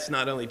think that's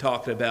not only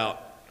talking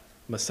about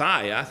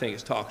Messiah, I think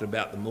it's talking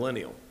about the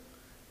millennial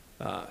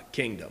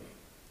kingdom,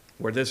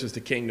 where this is the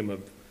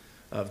kingdom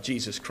of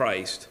Jesus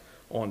Christ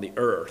on the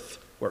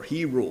earth, where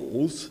he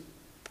rules,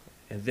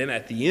 and then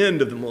at the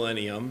end of the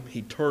millennium,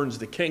 he turns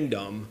the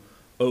kingdom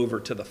over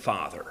to the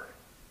Father.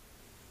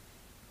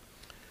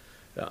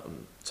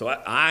 So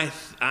I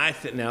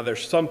think now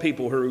there's some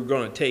people who are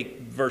going to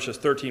take verses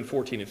 13,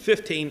 14, and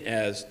 15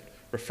 as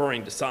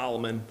referring to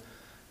Solomon.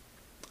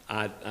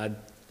 I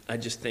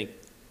just think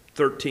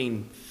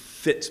 13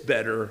 fits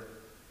better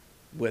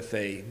with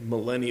a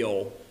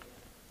millennial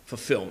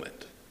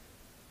fulfillment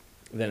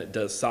than it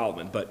does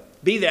Solomon.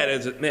 But be that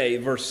as it may,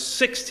 verse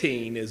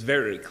 16 is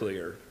very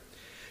clear.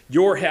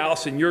 Your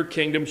house and your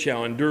kingdom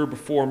shall endure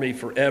before me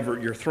forever.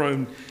 Your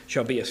throne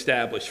shall be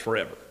established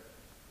forever.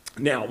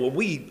 Now, when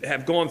we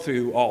have gone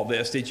through all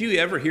this, did you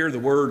ever hear the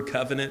word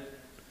covenant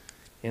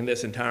in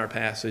this entire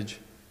passage?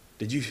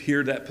 Did you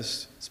hear that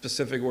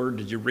specific word?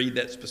 Did you read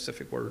that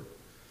specific word?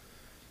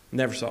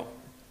 Never saw it.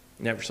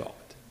 Never saw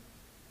it.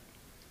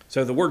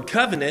 So the word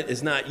covenant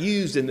is not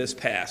used in this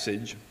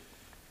passage,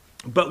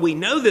 but we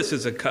know this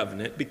is a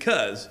covenant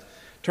because,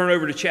 turn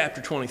over to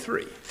chapter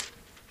 23.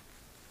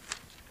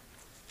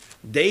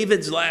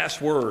 David's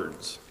last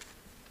words.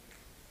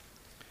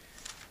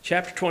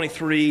 Chapter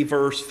 23,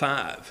 verse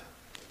 5.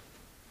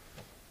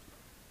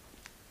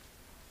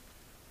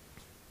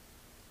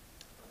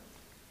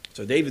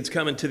 So David's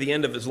coming to the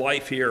end of his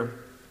life here.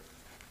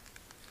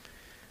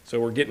 So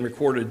we're getting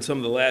recorded some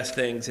of the last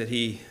things that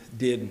he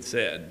did and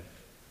said.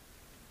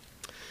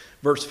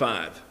 Verse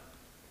 5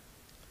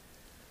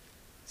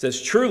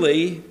 says,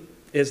 "Truly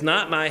is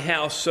not my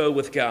house so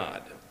with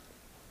God."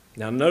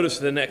 Now notice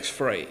the next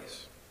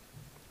phrase.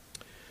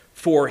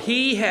 "For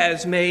he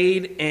has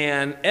made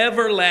an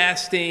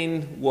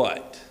everlasting"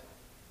 what?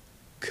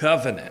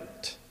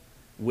 "Covenant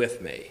with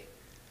me."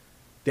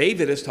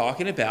 David is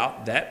talking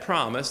about that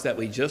promise that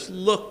we just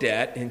looked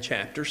at in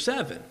chapter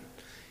 7.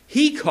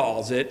 He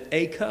calls it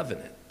a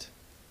covenant.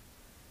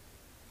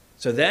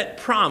 So that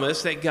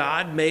promise that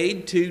God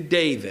made to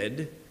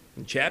David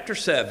in chapter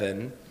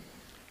 7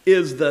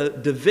 is the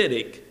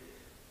Davidic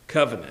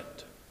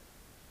covenant.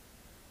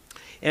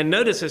 And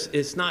notice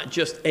it's not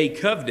just a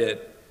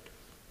covenant.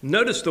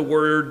 Notice the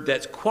word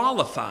that's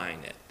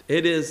qualifying it.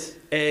 It is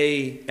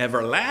an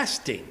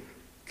everlasting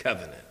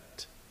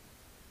covenant.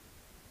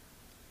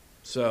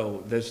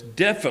 So there's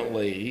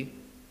definitely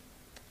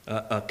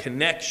a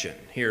connection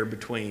here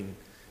between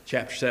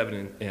chapter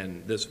 7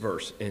 and this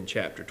verse in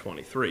chapter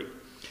 23.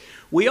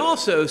 We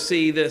also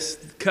see this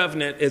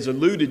covenant is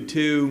alluded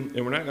to,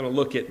 and we're not going to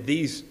look at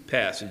these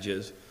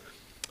passages,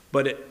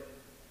 but it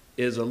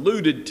is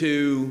alluded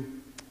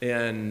to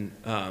in,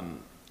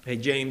 hey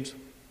James,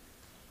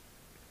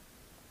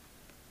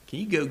 can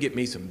you go get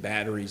me some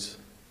batteries?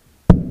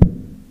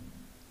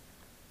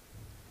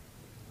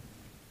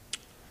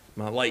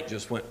 My light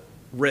just went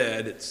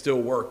red. It's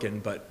still working,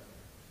 but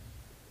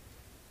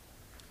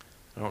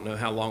I don't know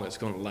how long it's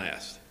going to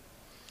last.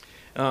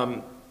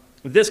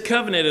 This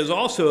covenant is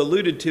also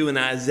alluded to in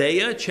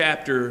Isaiah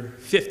chapter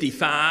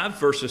 55,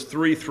 verses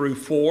 3 through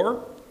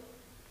 4.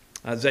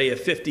 Isaiah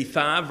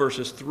 55,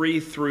 verses 3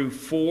 through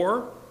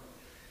 4.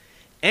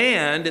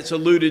 And it's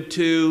alluded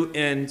to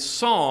in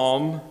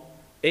Psalm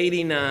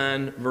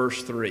 89,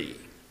 verse 3.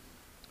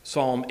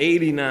 Psalm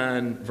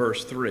 89,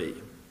 verse 3.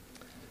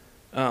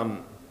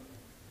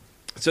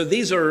 So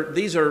these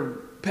are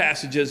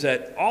passages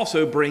that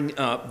also bring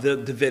up the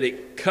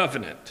Davidic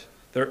covenant,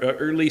 or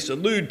at least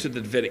allude to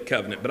the Davidic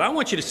covenant. But I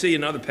want you to see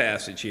another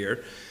passage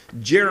here,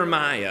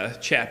 Jeremiah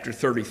chapter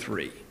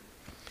 33.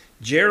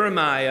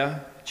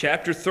 Jeremiah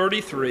chapter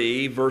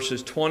 33,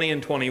 verses 20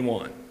 and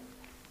 21.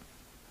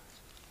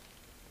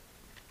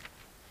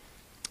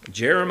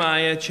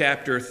 Jeremiah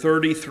chapter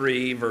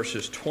 33,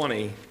 verses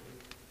 20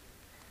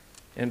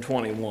 and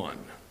 21.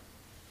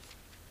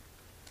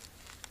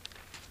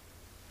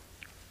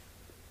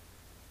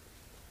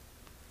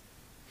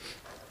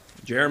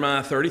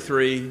 Jeremiah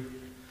 33,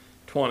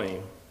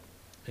 20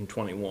 and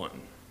 21.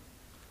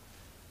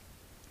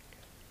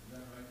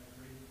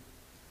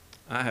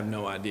 I have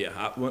no idea.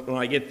 When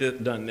I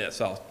get done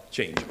this, I'll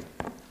change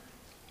them.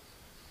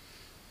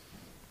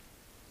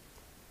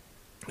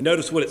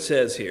 Notice what it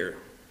says here.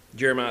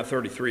 Jeremiah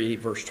 33,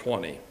 verse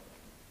 20.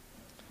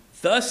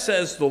 "Thus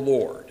says the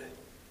Lord,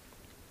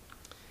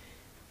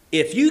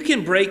 if you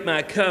can break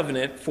my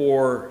covenant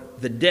for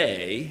the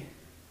day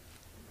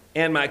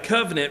and my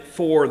covenant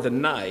for the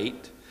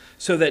night,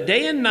 so that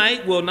day and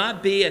night will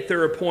not be at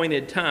their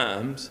appointed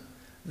times,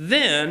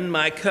 then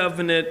my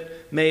covenant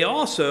may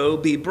also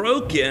be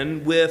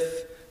broken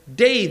with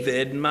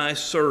David my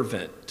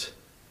servant,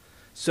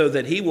 so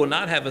that he will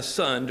not have a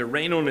son to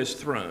reign on his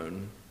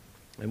throne,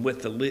 and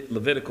with the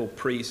Levitical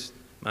priests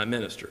my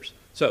ministers."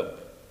 So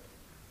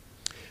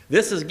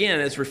this is again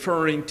is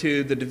referring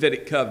to the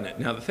Davidic covenant.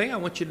 Now the thing I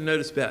want you to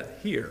notice about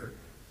here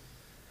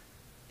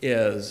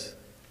is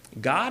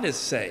God is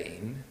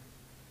saying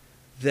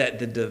that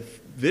the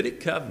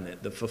Davidic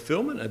covenant, the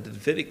fulfillment of the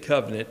Davidic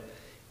covenant,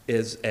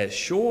 is as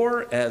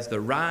sure as the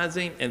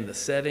rising and the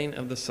setting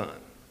of the sun.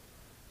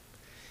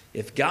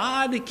 If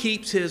God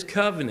keeps his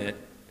covenant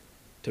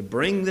to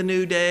bring the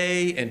new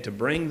day and to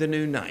bring the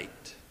new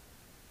night.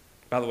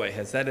 By the way,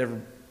 has that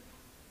ever,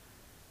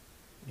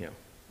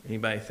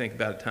 anybody think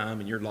about a time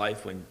in your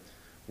life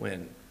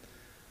when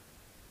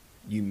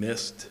you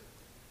missed,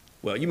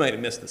 well, you might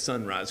have missed the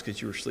sunrise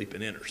because you were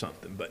sleeping in or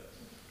something, but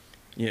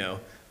you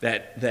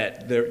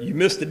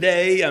missed a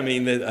day. I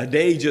mean, a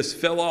day just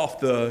fell off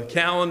the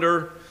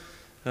calendar.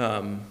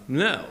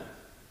 No.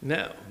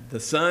 The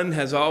sun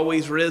has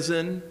always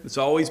risen. It's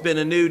always been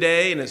a new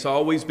day, and it's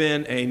always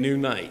been a new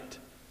night.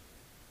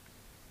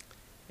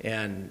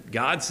 And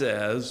God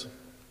says,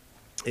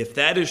 if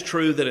that is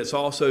true, then it's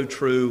also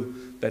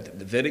true that the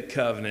Davidic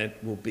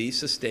covenant will be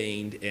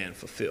sustained and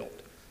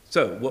fulfilled.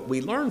 So what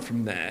we learn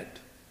from that,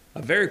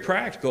 a very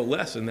practical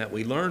lesson that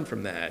we learn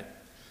from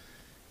that,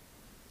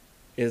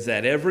 is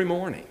that every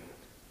morning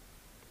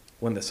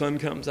when the sun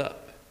comes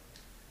up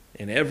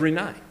and every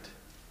night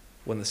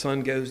when the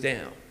sun goes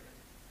down,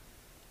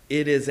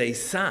 it is a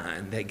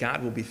sign that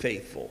God will be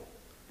faithful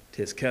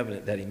to his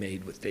covenant that he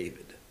made with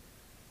David.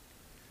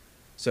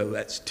 So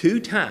that's 2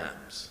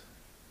 times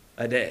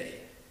a day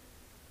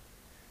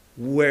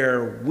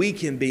where we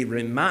can be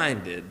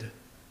reminded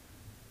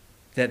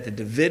that the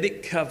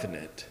Davidic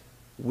covenant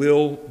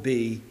will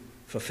be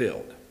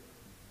fulfilled.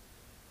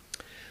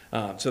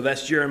 So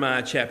that's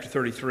Jeremiah chapter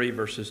 33,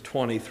 verses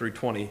 20 through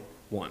 21.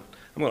 1.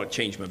 I'm going to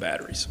change my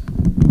batteries.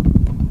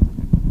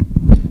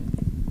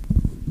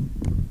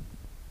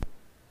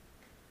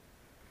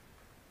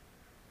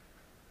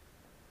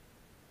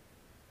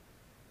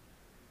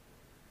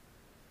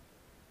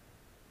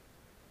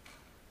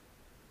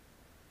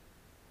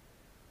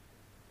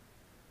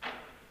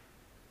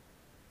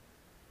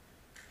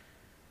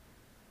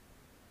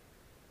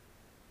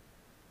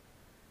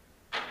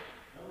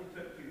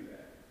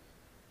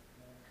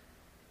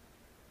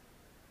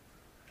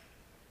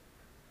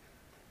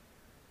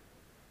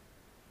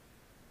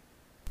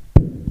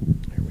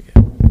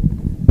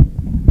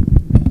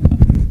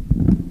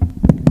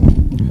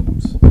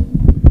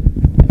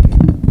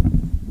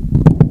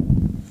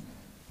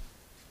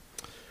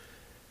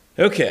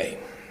 Okay,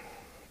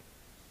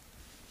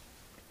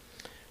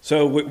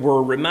 so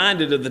we're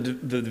reminded of the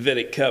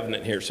Davidic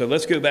covenant here. So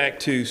let's go back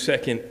to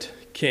 2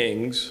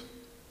 Kings.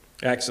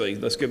 Actually,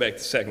 let's go back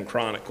to 2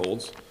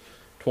 Chronicles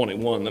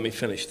 21. Let me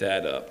finish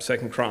that up.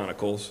 2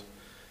 Chronicles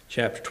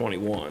chapter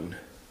 21.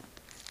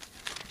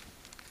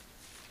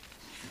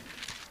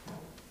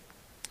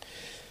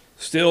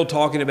 Still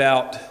talking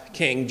about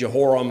King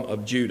Jehoram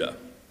of Judah.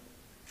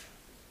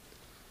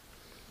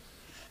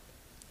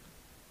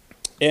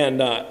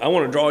 And I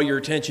want to draw your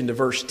attention to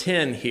verse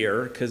 10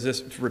 here, because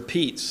this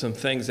repeats some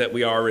things that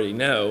we already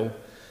know,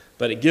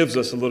 but it gives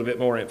us a little bit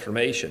more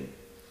information.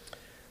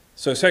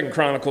 So 2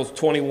 Chronicles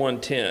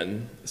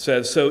 21:10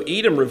 says, "So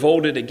Edom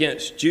revolted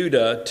against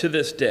Judah to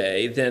this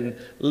day, then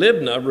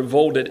Libnah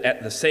revolted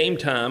at the same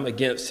time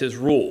against his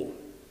rule."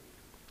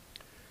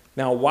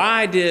 Now,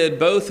 why did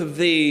both of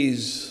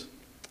these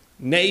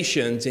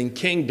nations and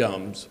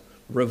kingdoms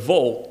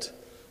revolt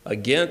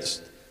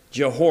against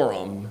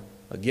Jehoram,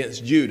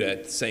 against Judah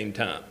at the same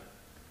time?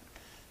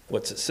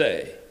 What's it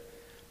say?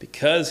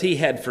 Because he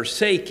had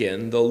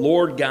forsaken the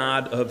Lord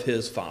God of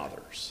his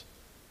fathers.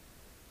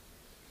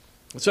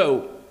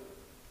 So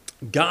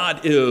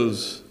God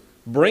is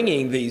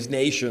bringing these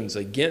nations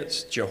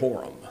against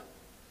Jehoram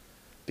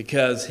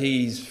because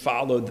he's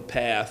followed the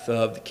path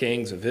of the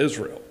kings of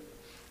Israel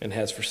and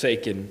has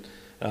forsaken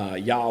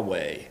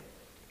Yahweh,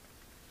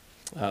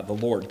 the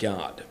Lord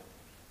God.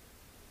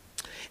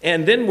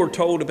 And then we're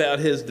told about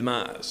his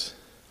demise.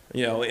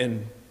 You know,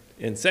 in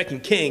 2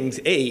 Kings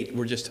 8,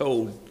 we're just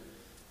told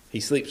he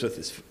sleeps with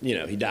his,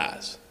 he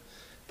dies.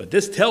 But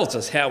this tells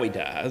us how he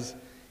dies,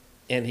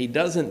 and he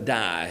doesn't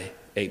die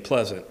a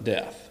pleasant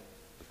death.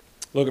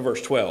 Look at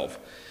verse 12.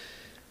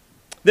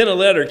 "Then a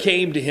letter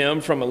came to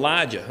him from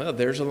Elijah." Well,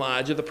 there's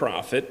Elijah the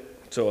prophet.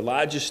 So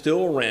Elijah's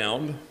still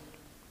around,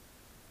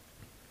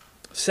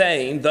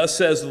 saying, "Thus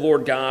says the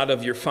Lord God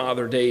of your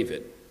father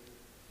David,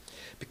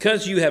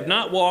 because you have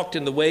not walked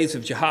in the ways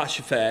of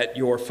Jehoshaphat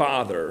your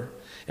father,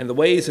 and the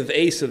ways of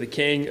Asa the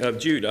king of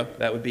Judah,"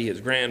 that would be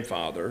his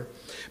grandfather,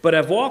 "but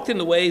have walked in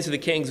the ways of the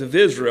kings of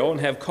Israel,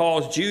 and have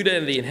caused Judah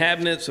and the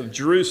inhabitants of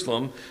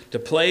Jerusalem to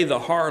play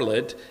the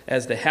harlot,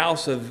 as the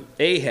house of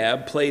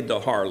Ahab played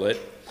the harlot.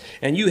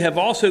 And you have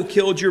also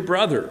killed your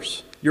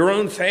brothers, your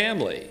own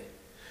family,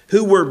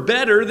 who were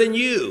better than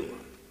you."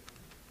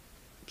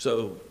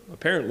 So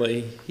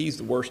apparently he's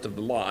the worst of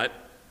the lot.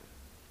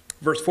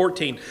 Verse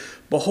 14,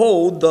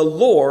 "Behold, the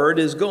Lord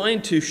is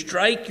going to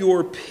strike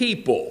your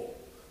people."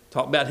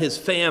 Talk about his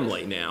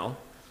family now.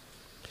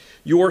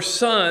 "Your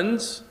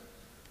sons,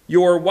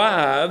 your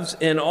wives,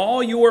 and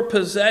all your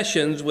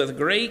possessions with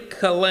great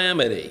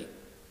calamity.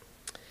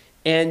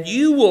 And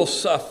you will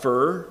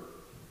suffer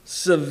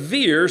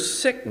severe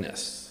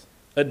sickness,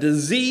 a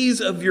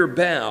disease of your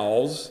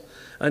bowels,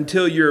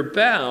 until your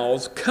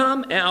bowels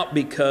come out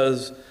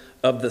because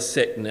of the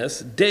sickness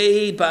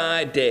day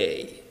by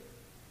day."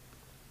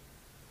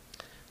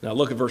 Now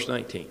look at verse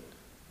 19.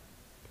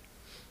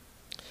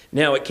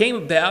 "Now it came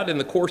about in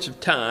the course of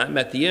time,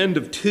 at the end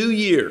of 2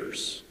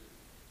 years,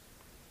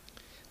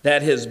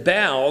 that his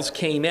bowels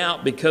came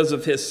out because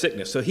of his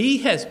sickness." So he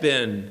has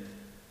been,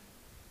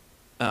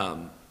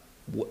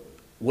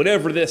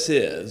 whatever this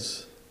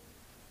is,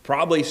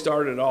 probably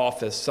started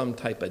off as some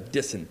type of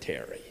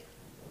dysentery.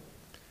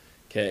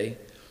 Okay?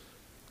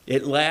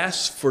 It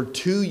lasts for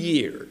 2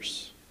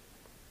 years.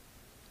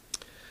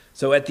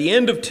 So at the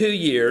end of 2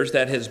 years,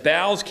 that his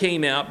bowels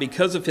came out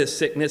because of his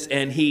sickness,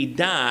 and he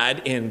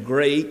died in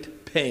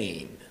great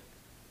pain.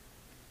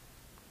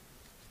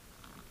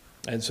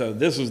 And so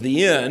this is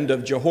the end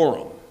of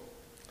Jehoram.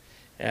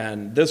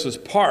 And this was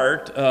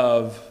part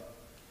of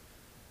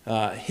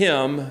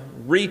him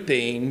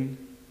reaping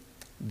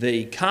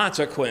the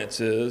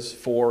consequences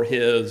for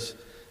his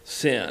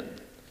sin.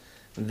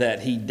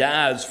 That he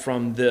dies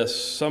from this,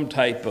 some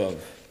type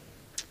of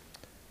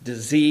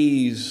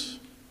disease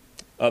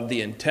of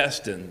the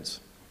intestines,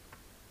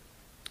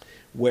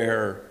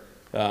 where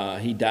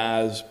he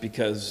dies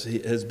because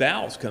his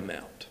bowels come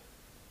out.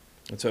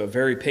 And so a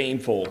very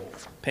painful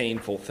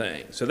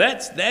thing. So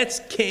that's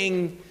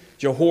King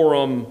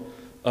Jehoram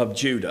of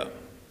Judah.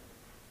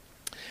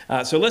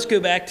 So let's go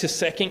back to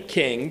 2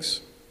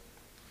 Kings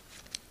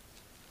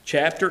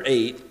chapter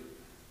 8.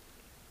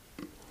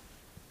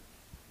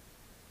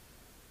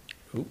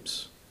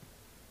 Oops.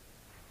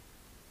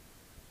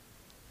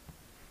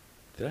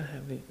 Did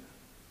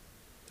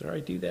I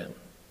already do that?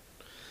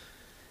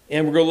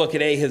 And we're going to look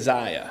at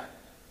Ahaziah.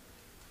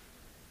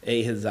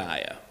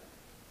 Ahaziah.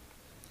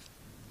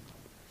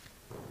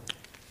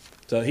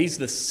 So he's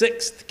the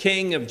 6th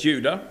king of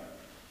Judah.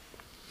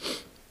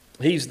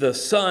 He's the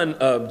son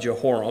of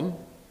Jehoram.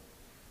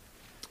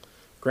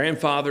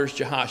 Grandfather's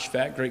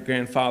Jehoshaphat.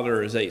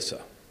 Great-grandfather is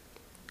Asa.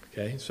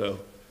 Okay, so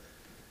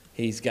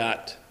he's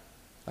got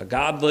a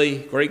godly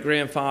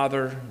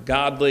great-grandfather,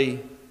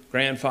 godly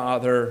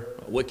grandfather,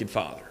 a wicked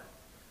father.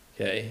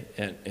 Okay,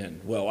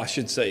 and well, I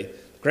should say,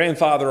 the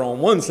grandfather on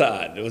one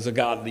side was a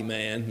godly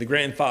man. The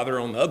grandfather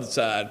on the other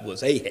side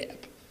was Ahab.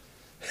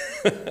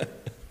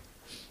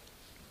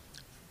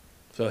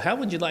 So how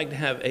would you like to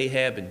have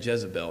Ahab and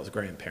Jezebel as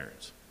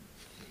grandparents?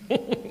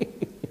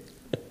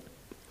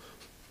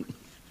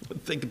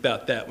 Think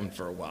about that one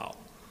for a while.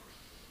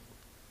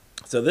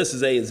 So this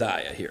is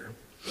Ahaziah here.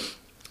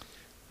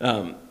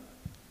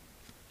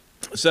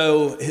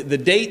 So the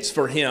dates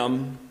for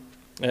him,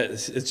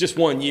 it's just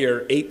 1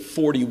 year,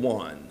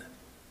 841.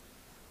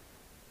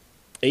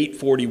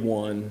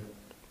 841.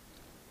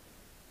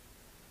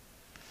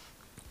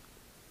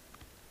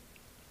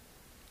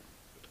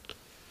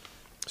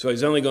 So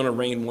he's only going to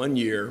reign 1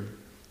 year.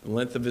 The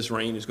length of his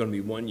reign is going to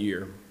be 1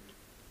 year.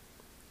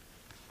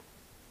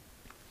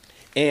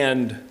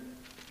 And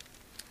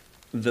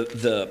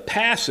the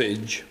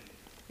passage,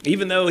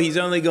 even though he's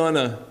only going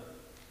to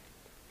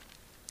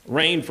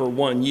reign for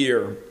 1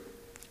 year,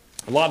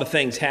 a lot of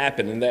things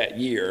happen in that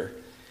year.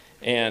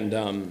 And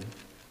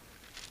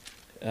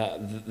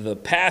the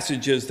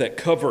passages that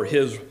cover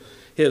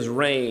his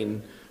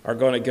reign are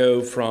going to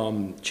go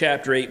from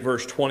chapter 8,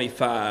 verse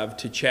 25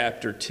 to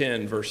chapter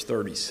 10, verse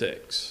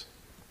 36.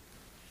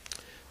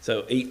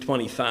 So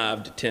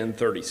 8:25 to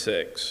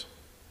 10:36.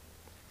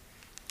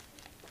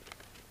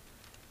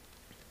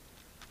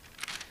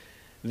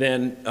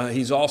 Then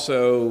he's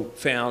also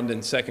found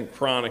in 2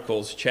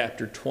 Chronicles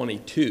chapter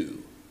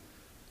 22,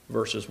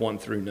 verses 1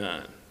 through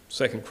 9.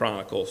 2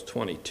 Chronicles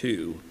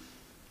 22,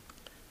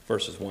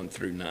 verses 1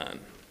 through 9.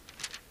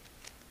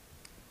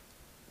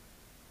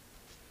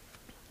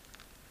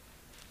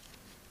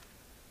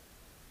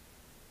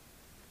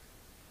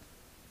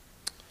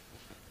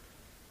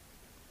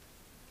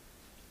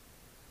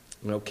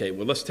 Okay,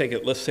 well, let's take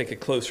a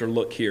closer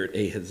look here at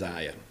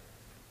Ahaziah.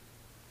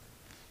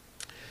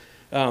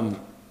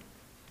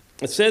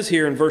 It says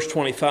here in verse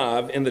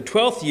 25, in the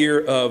 12th year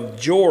of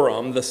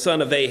Joram, the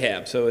son of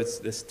Ahab. So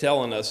it's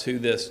telling us who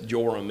this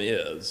Joram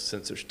is,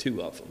 since there's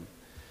two of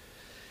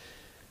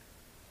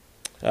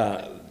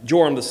them.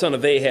 Joram, the son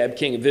of Ahab,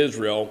 king of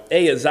Israel.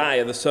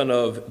 Ahaziah, the son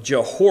of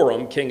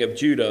Jehoram, king of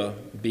Judah,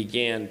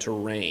 began to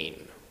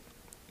reign.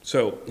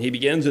 So he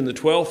begins in the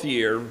 12th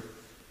year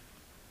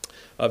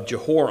of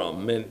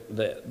Jehoram. And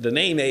the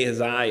name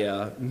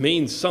Ahaziah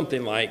means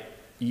something like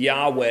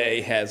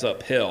Yahweh has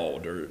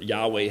upheld, or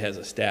Yahweh has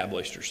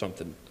established, or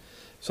something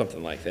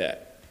like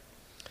that.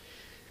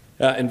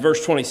 In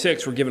verse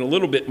 26, we're given a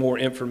little bit more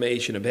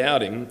information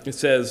about him. It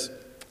says,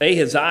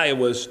 Ahaziah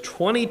was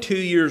 22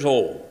 years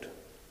old.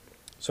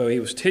 So he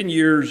was 10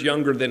 years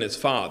younger than his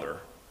father,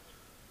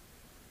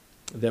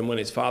 than when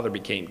his father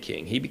became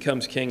king. He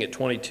becomes king at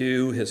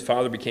 22. His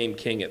father became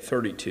king at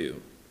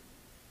 32.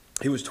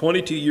 He was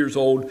 22 years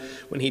old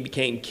when he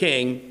became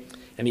king,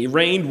 and he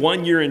reigned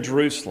 1 year in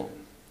Jerusalem.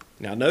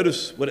 Now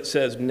notice what it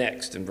says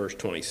next in verse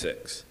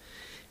 26.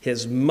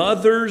 His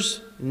mother's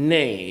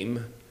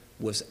name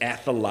was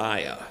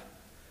Athaliah,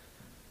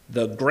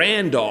 the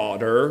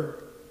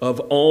granddaughter of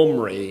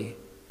Omri,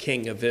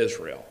 king of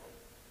Israel.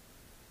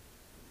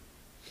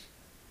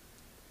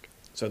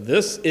 So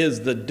this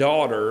is the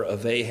daughter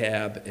of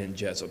Ahab and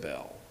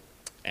Jezebel,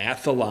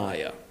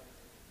 Athaliah.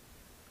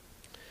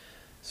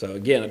 So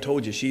again, I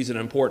told you she's an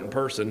important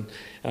person.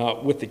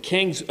 With the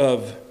kings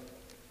of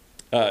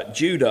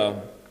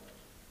Judah,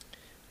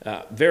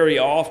 very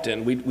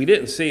often, we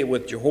didn't see it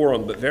with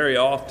Jehoram, but very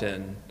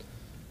often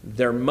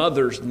their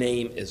mother's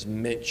name is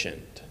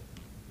mentioned.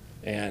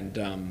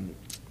 And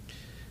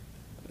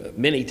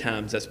many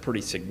times that's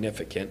pretty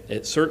significant.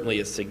 It certainly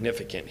is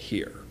significant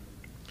here.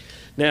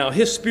 Now,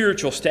 his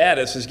spiritual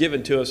status is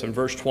given to us in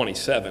verse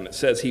 27. It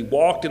says, he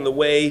walked in the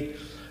way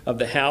of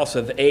the house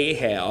of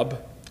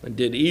Ahab and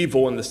did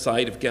evil in the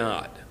sight of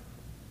God,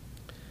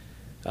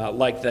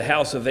 like the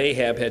house of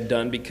Ahab had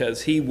done,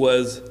 because he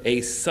was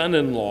a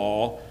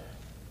son-in-law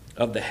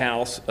of the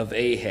house of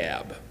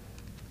Ahab.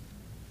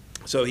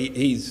 So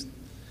he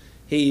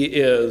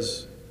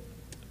is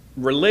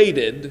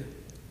related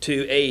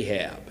to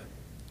Ahab.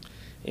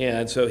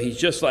 And so he's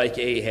just like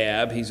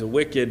Ahab. He's a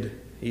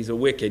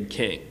wicked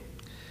king.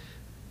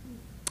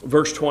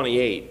 Verse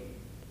 28.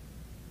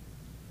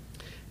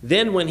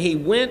 Then when he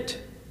went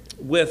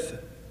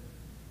with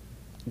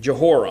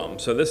Jehoram,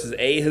 so this is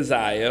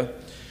Ahaziah,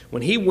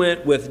 when he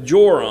went with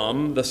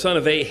Joram, the son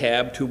of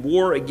Ahab, to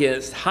war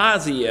against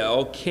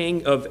Hazael,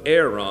 king of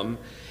Aram,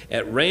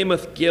 at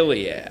Ramoth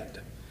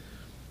Gilead.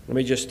 Let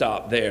me just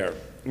stop there.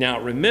 Now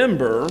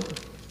remember,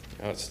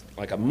 it's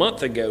like a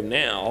month ago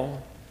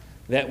now,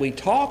 that we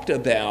talked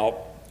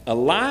about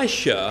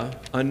Elisha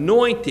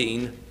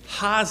anointing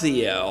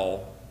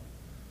Hazael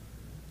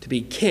to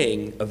be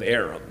king of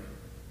Aram.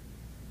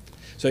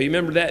 So you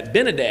remember that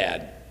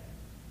Benadad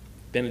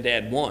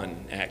I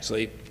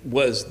actually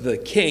was the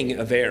king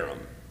of Aram,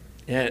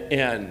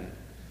 and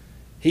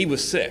he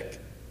was sick.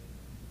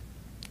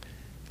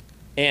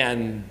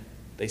 And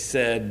they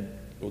said,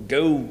 well,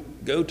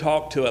 go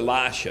talk to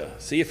Elisha,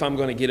 see if I'm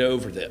going to get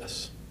over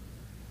this.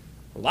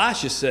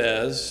 Elisha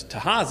says to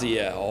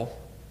Hazael,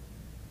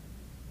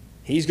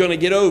 he's going to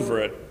get over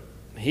it.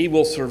 He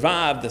will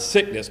survive the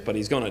sickness, but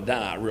he's going to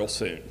die real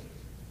soon.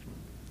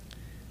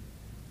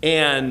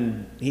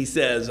 And he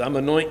says, I'm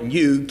anointing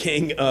you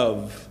king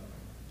of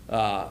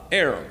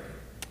Aram.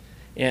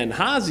 And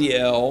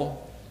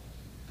Hazael,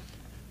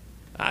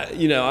 I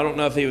don't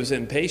know if he was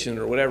impatient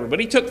or whatever,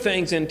 but he took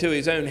things into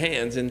his own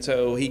hands, and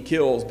so he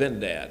kills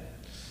Benadad,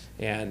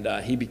 and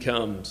he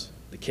becomes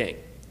the king.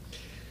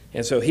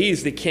 And so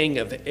he's the king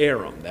of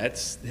Aram.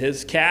 That's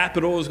his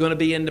capital is going to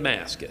be in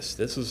Damascus.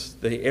 This is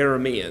the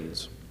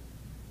Arameans.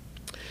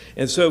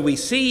 And so we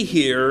see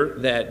here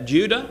that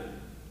Judah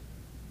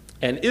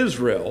and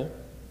Israel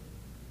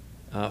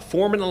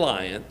form an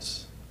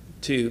alliance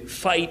to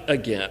fight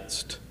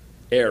against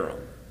Aram.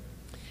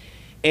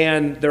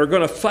 And they're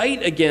going to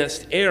fight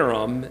against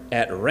Aram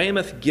at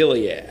Ramoth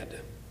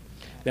Gilead.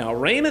 Now,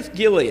 Ramoth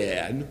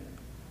Gilead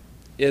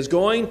is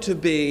going to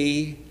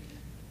be,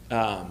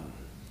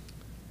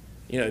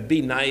 it'd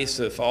be nice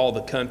if all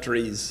the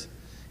countries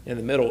in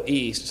the Middle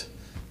East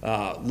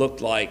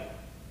looked like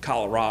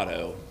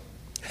Colorado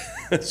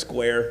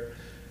square,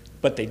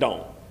 but they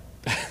don't.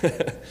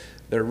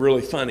 They're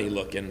really funny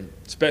looking,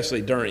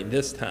 especially during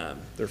this time.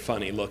 They're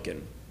funny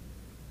looking.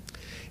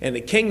 And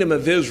the kingdom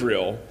of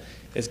Israel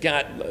it's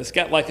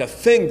got like a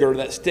finger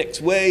that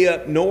sticks way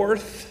up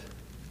north.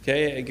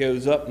 Okay, it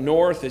goes up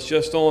north. It's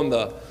just on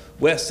the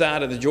west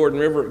side of the Jordan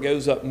River. It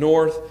goes up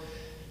north.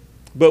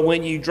 But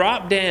when you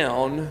drop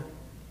down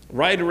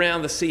right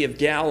around the Sea of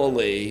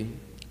Galilee,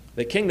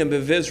 the kingdom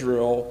of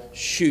Israel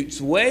shoots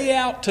way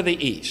out to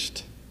the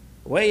east.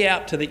 Way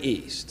out to the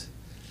east.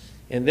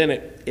 And then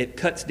it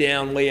cuts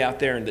down way out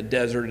there in the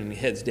desert and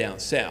heads down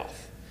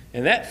south.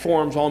 And that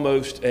forms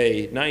almost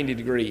a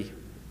 90-degree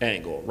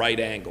angle, right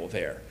angle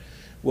there.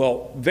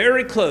 Well,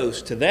 very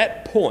close to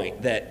that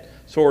point, that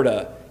sort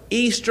of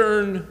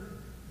eastern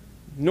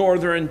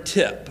northern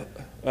tip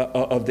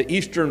of the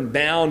eastern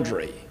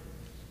boundary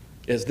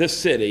is this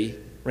city,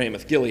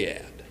 Ramoth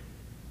Gilead.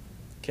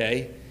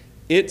 Okay?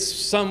 It's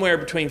somewhere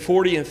between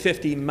 40 and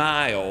 50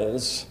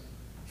 miles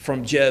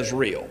from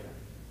Jezreel,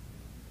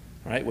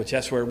 right? Which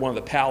that's where one of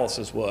the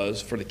palaces was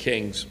for the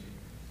kings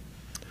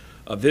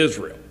of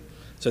Israel.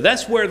 So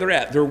that's where they're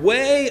at. They're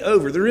way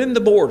over. They're in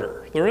the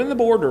border. They're in the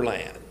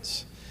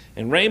borderlands.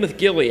 And Ramoth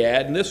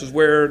Gilead, and this is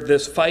where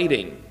this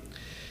fighting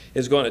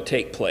is going to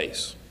take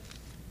place.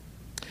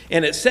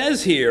 And it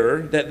says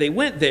here that they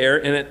went there,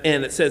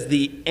 and it says,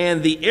 the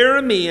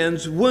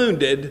Arameans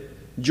wounded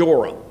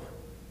Joram.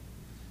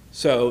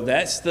 So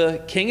that's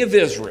the king of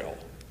Israel.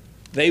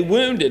 They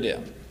wounded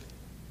him.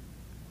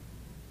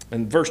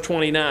 In verse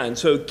 29,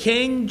 so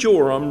King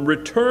Joram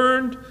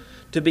returned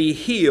to be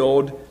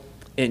healed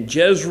in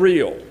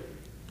Jezreel.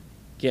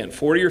 Again,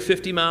 40 or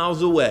 50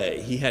 miles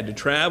away. He had to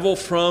travel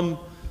from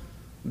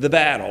the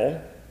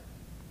battle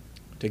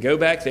to go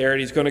back there, and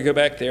he's going to go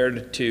back there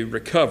to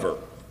recover.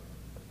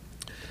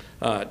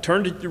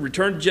 Return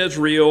to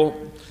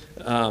Jezreel,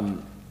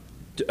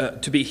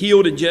 to be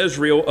healed in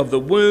Jezreel of the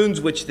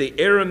wounds which the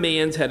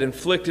Arameans had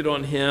inflicted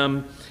on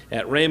him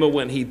at Ramah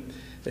when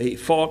he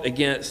fought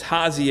against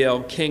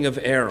Hazael, king of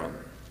Aram.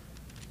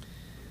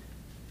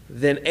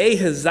 Then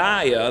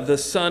Ahaziah, the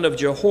son of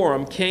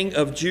Jehoram, king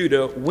of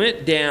Judah,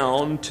 went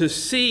down to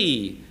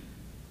see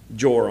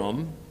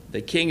Joram,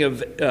 the king of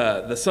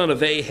the son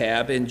of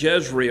Ahab, in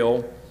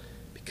Jezreel,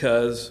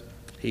 because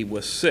he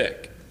was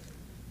sick.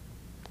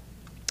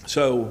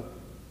 So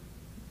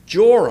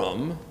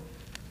Joram,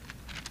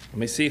 let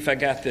me see if I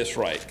got this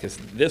right, because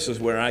this is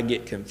where I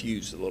get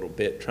confused a little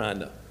bit trying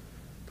to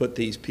put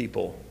these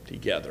people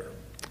together.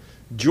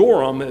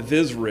 Joram of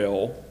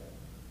Israel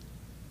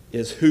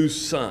is whose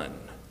son?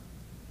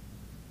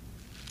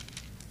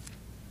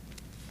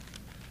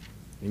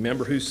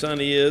 Remember whose son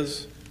he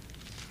is?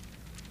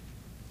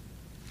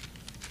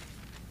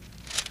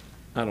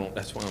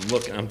 That's why I'm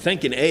looking. I'm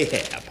thinking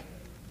Ahab.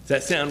 Does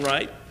that sound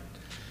right?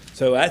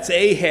 So that's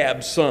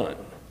Ahab's son.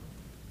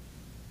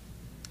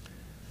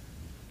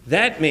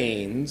 That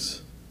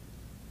means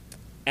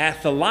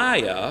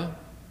Athaliah,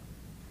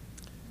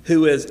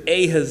 who is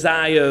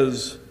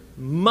Ahaziah's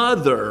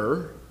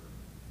mother,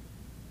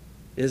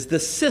 is the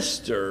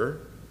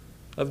sister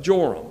of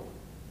Joram.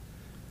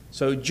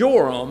 So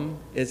Joram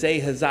is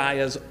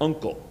Ahaziah's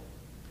uncle.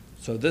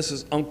 So this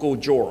is Uncle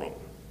Joram.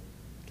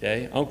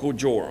 Okay, Uncle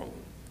Joram.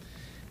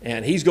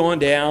 And he's going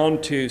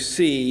down to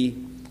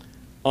see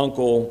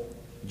Uncle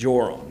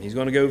Joram. He's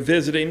going to go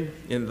visit him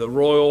in the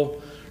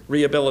Royal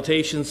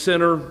Rehabilitation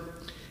Center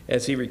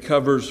as he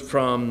recovers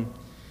from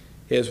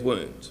his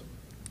wounds.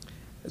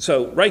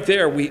 So right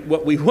there,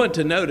 what we want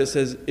to notice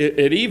is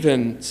it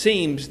even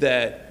seems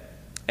that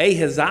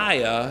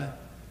Ahaziah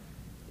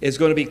is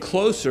going to be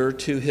closer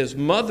to his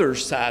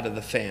mother's side of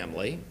the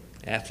family,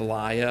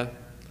 Athaliah,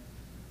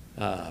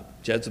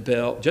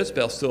 Jezebel.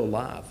 Jezebel's still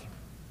alive.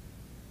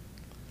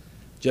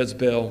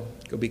 Jezebel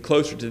going to be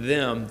closer to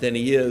them than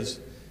he is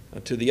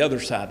to the other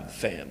side of the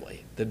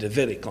family, the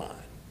Davidic line.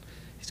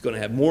 He's going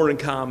to have more in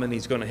common.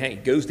 He's going to he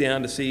goes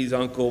down to see his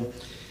uncle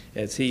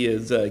as he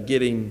is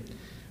getting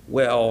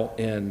well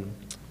in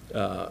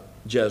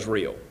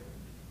Jezreel.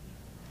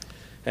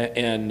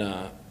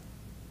 And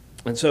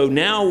so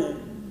now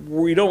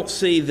we don't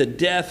see the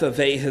death of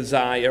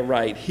Ahaziah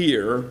right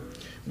here.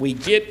 We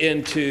get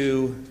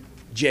into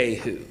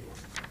Jehu.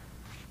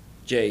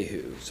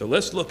 So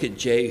let's look at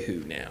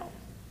Jehu now.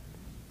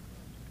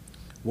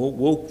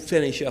 We'll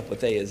finish up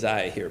with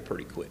Ahaziah here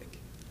pretty quick.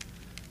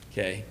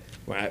 Okay?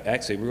 Well,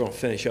 actually, we're going to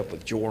finish up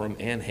with Joram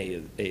and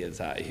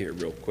Ahaziah here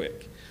real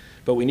quick.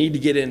 But we need to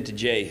get into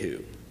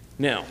Jehu.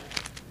 Now,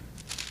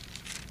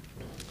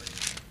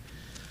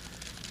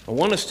 I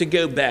want us to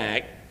go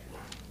back,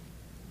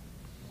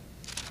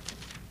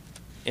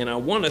 and I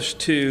want us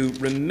to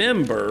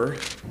remember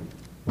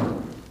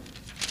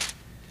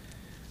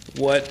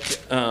what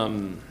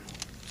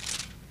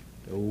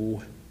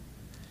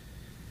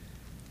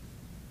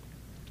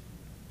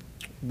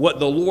what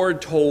the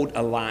Lord told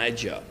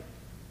Elijah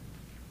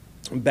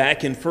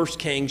back in 1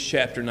 Kings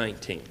chapter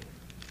 19.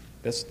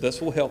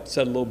 This will help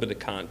set a little bit of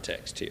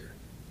context here.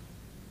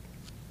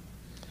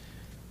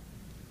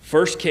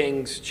 1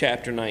 Kings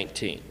chapter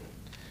 19.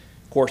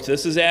 Of course,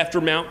 this is after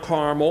Mount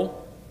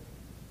Carmel.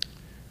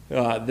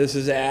 This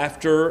is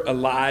after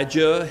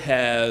Elijah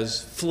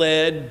has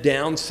fled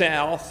down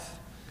south.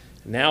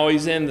 Now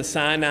he's in the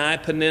Sinai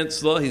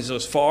Peninsula. He's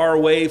as far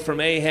away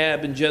from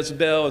Ahab and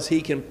Jezebel as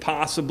he can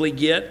possibly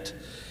get.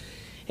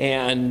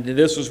 And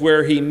this is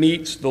where he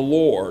meets the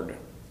Lord.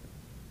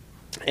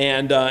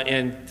 And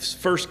in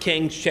 1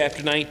 Kings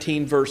chapter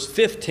 19, verse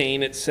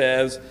 15, it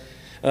says,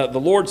 the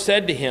Lord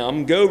said to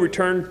him, "Go,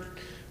 return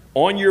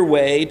on your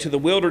way to the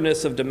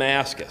wilderness of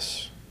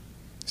Damascus."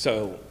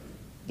 So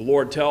the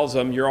Lord tells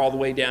him, you're all the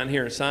way down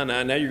here in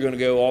Sinai. Now you're going to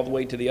go all the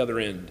way to the other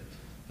end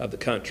of the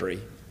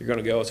country. You're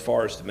going to go as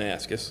far as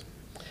Damascus.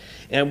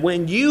 "And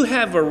when you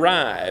have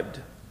arrived,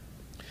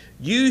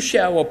 you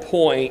shall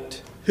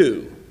appoint"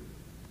 who?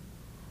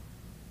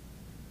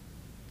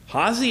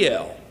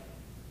 Hazael,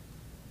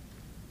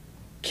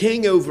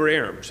 king over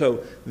Aram.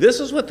 So this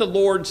is what the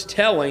Lord's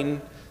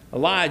telling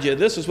Elijah.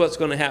 This is what's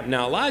going to happen.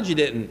 Now, Elijah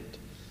didn't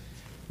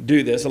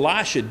do this.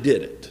 Elisha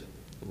did it.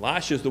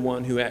 Elisha's the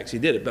one who actually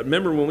did it. But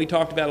remember when we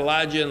talked about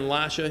Elijah and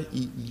Elisha,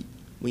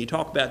 when you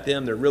talk about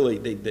them, they're really,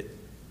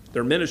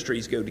 their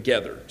ministries go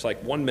together. It's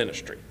like one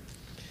ministry.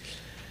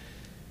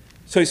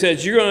 So he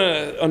says, you're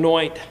going to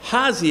anoint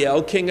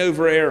Hazael king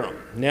over Aram.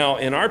 Now,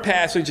 in our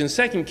passage in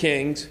 2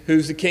 Kings,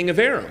 who's the king of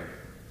Aram?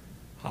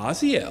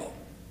 Hazael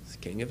is the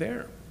king of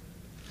Aram.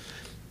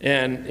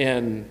 And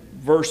in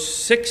verse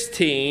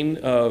 16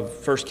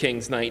 of 1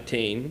 Kings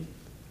 19,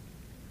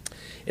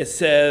 it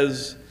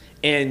says,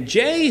 "And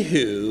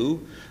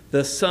Jehu,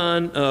 the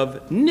son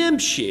of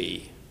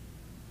Nimshi,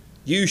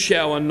 you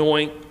shall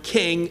anoint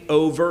king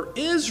over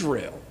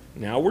Israel."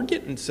 Now we're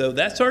getting, so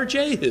that's our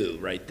Jehu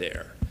right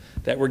there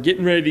that we're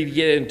getting ready to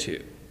get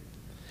into.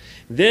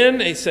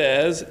 Then it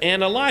says,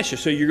 "And Elisha."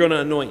 So you're going to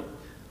anoint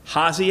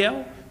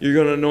Hazael, you're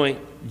going to anoint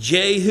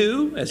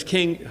Jehu as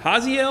king,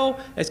 Hazael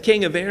as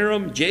king of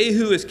Aram,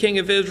 Jehu as king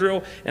of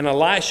Israel, and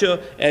Elisha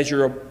as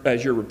your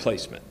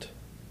replacement.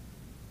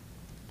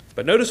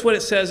 But notice what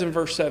it says in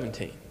verse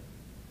 17.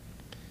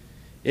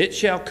 "It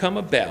shall come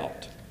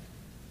about,"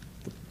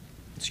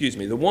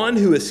 the one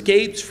who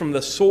escapes from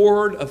the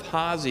sword of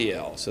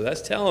Hazael. So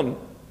that's telling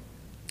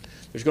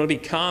there's going to be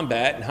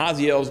combat, and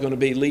Hazael is going to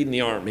be leading the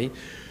army.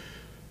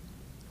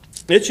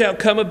 "It shall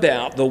come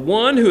about, the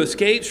one who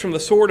escapes from the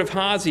sword of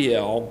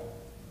Hazael,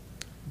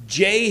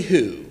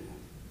 Jehu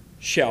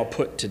shall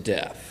put to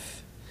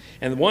death.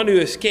 And the one who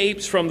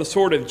escapes from the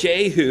sword of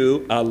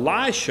Jehu,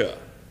 Elisha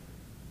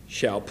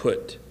shall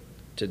put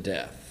to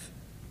death."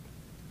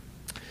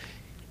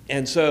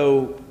 And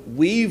so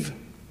we've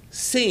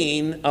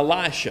seen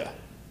Elisha.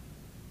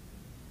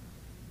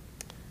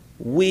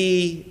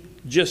 We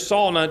just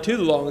saw not too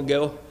long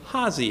ago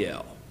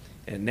Hazael.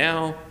 And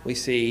now we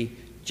see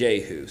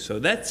Jehu. So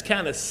that's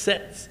kind of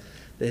sets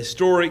the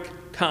historic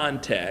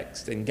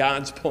context and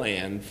God's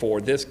plan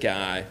for this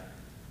guy,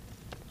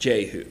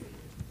 Jehu.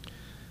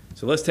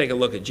 So let's take a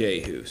look at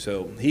Jehu.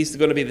 So he's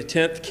going to be the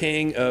 10th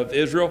king of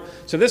Israel.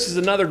 So this is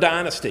another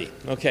dynasty.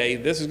 Okay,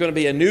 this is going to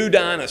be a new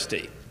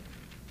dynasty.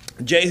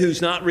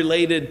 Jehu's not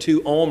related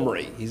to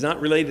Omri. He's not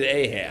related to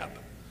Ahab.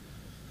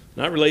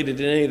 Not related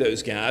to any of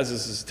those guys.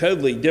 This is a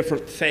totally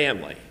different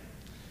family.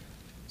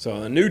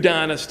 So a new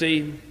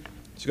dynasty.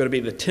 He's going to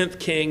be the 10th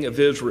king of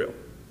Israel.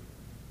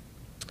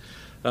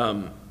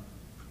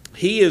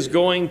 He is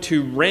going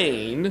to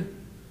reign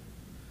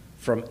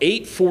from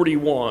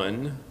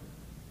 841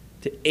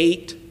 to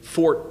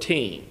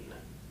 814.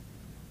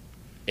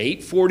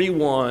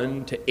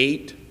 841 to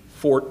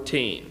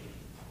 14.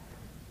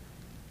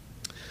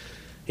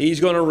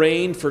 He's going to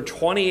reign for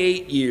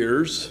 28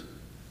 years.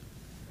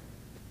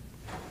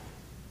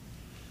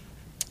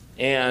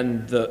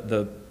 And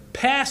the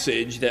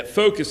passage that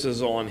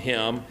focuses on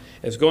him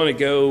is going to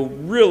go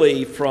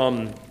really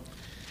from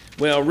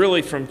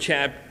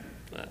chapter,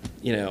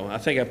 I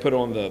think I put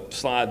on the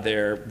slide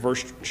there,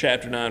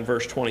 chapter 9,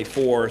 verse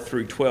 24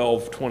 through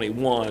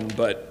 12:21,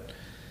 but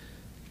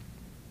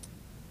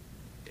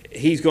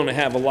he's going to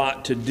have a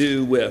lot to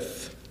do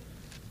with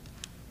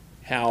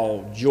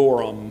how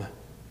Joram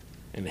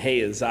and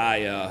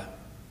Ahaziah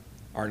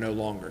are no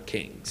longer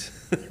kings.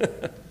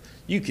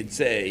 You could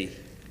say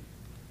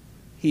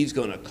he's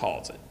going to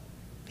cause it.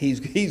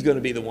 He's going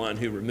to be the one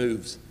who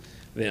removes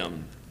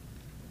them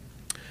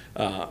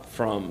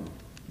from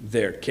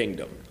their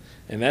kingdom.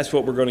 And that's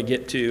what we're going to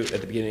get to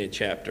at the beginning of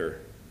chapter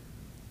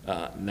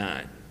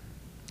 9.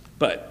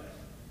 But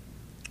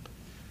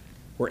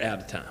we're out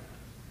of time.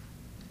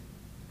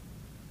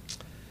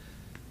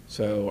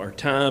 So our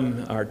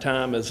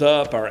time is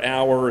up, our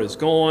hour is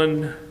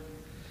gone.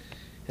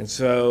 And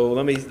so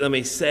let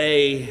me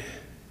say,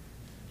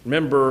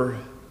 remember,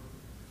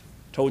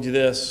 told you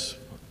this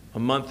a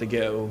month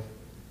ago,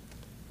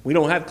 we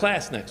don't have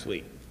class next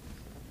week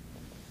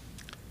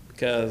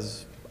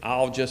because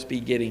I'll just be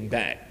getting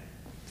back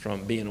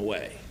from being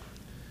away.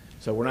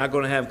 So we're not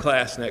going to have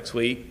class next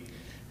week.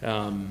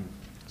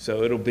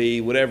 So it'll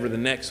be whatever the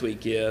next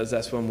week is.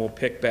 That's when we'll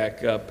pick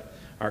back up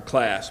our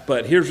class.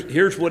 But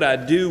here's what I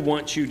do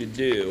want you to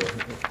do.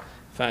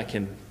 If I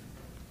can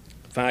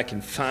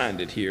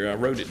find it here, I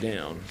wrote it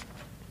down.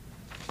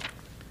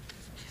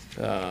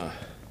 I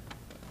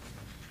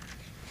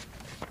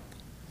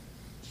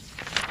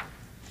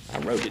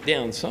wrote it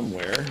down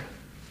somewhere.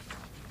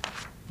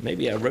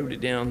 Maybe I wrote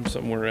it down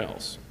somewhere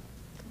else.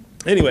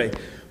 Anyway,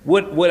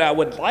 what I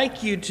would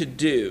like you to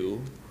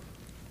do,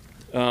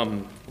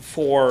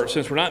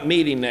 since we're not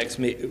meeting next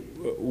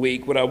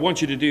week, what I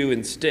want you to do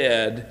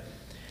instead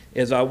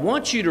is I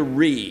want you to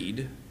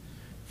read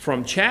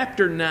from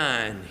chapter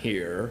 9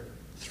 here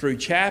through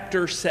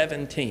chapter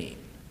 17.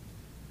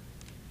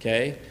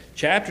 Okay?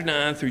 Chapter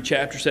 9 through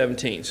chapter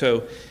 17.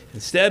 So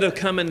instead of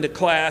coming to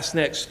class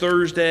next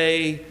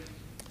Thursday,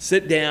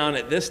 sit down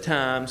at this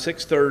time,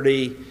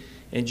 6:30,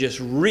 and just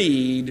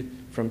read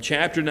from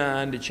chapter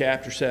 9 to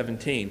chapter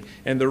 17.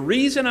 And the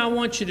reason I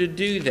want you to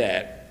do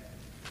that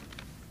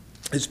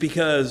is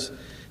because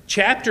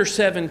chapter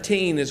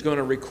 17 is going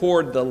to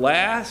record the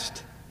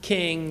last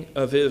king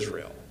of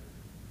Israel.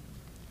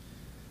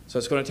 So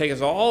it's going to take us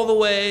all the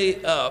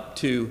way up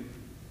to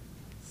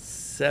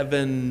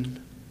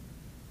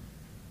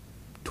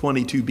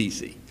 722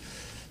 BC.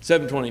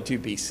 722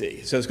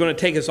 BC. So it's going to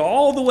take us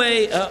all the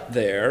way up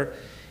there,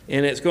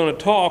 and it's going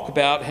to talk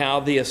about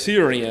how the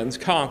Assyrians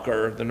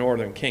conquer the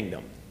northern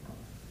kingdom.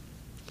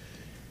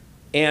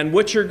 And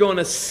what you're going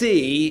to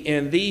see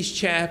in these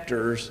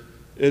chapters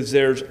is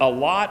there's a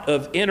lot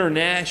of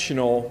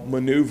international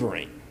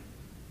maneuvering.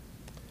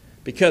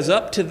 Because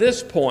up to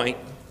this point,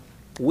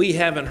 we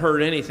haven't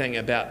heard anything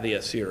about the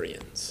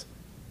Assyrians.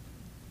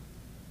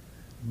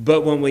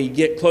 But when we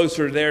get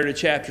closer there to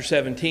chapter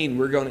 17,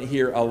 we're going to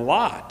hear a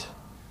lot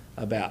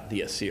about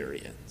the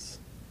Assyrians.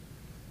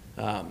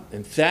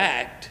 In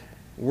fact,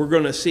 we're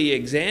going to see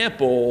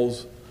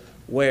examples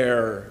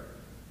where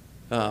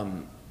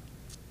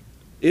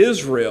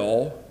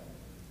Israel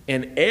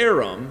and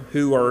Aram,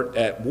 who are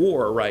at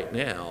war right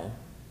now,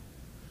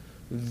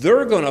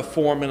 they're going to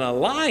form an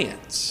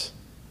alliance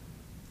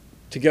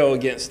to go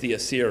against the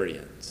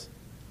Assyrians.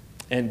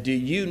 And do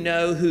you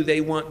know who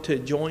they want to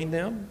join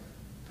them?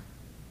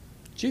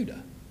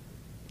 Judah.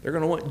 They're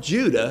going to want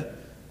Judah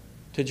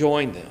to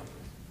join them.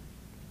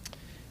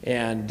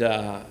 And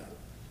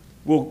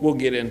we'll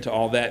get into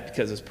all that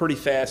because it's pretty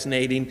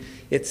fascinating.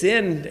 It's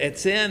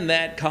in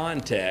that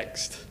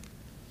context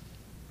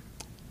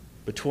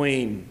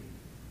between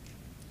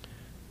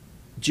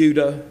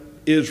Judah,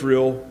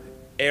 Israel,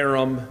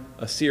 Aram,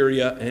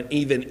 Assyria, and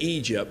even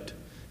Egypt.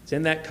 It's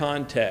in that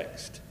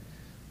context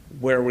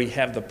where we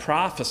have the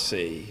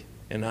prophecy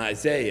in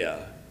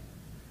Isaiah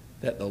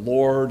that the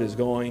Lord is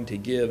going to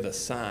give a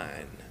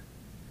sign.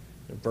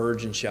 The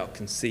virgin shall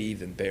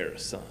conceive and bear a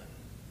son.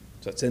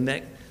 So it's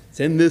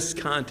in this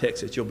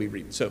context that you'll be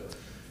reading. So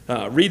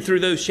read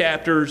through those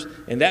chapters,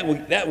 and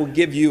that will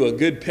give you a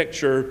good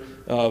picture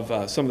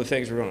of some of the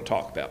things we're going to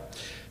talk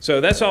about. So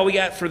that's all we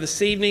got for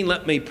this evening.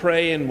 Let me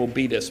pray, and we'll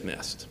be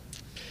dismissed.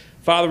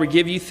 Father, we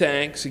give you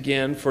thanks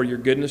again for your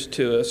goodness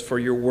to us, for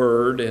your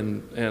word.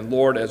 And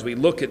Lord, as we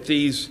look at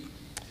these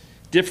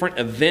different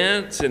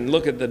events and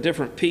look at the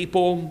different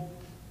people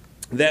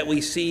that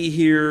we see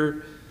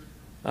here,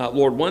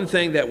 Lord, one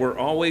thing that we're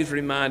always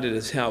reminded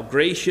is how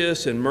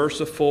gracious and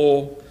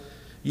merciful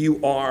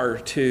you are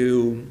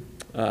to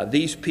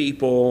these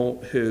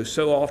people who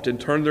so often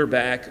turn their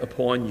back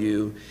upon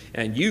you,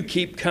 and you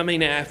keep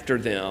coming after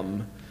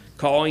them,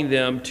 calling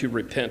them to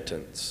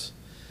repentance.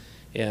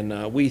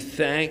 And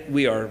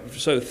we are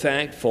so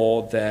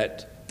thankful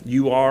that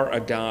you are a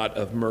God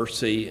of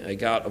mercy, a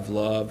God of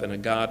love, and a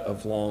God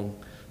of long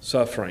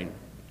suffering.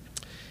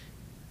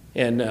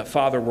 And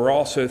Father, we're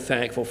also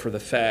thankful for the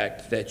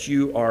fact that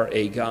you are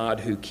a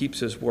God who keeps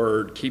his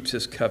word, keeps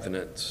his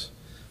covenants.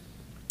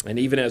 And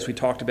even as we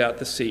talked about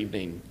this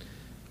evening,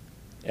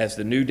 as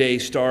the new day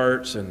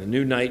starts and the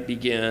new night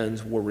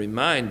begins, we're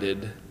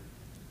reminded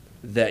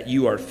that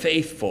you are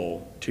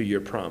faithful to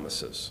your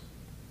promises.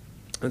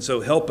 And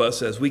so help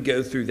us as we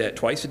go through that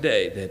twice a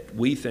day, that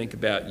we think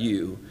about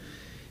you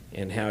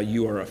and how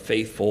you are a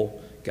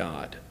faithful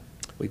God.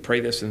 We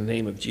pray this in the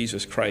name of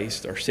Jesus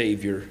Christ, our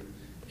Savior.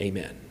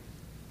 Amen.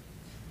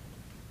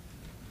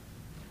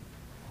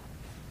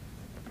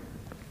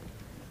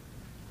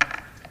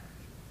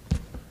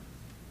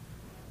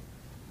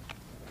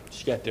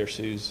 She got there,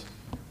 Suze.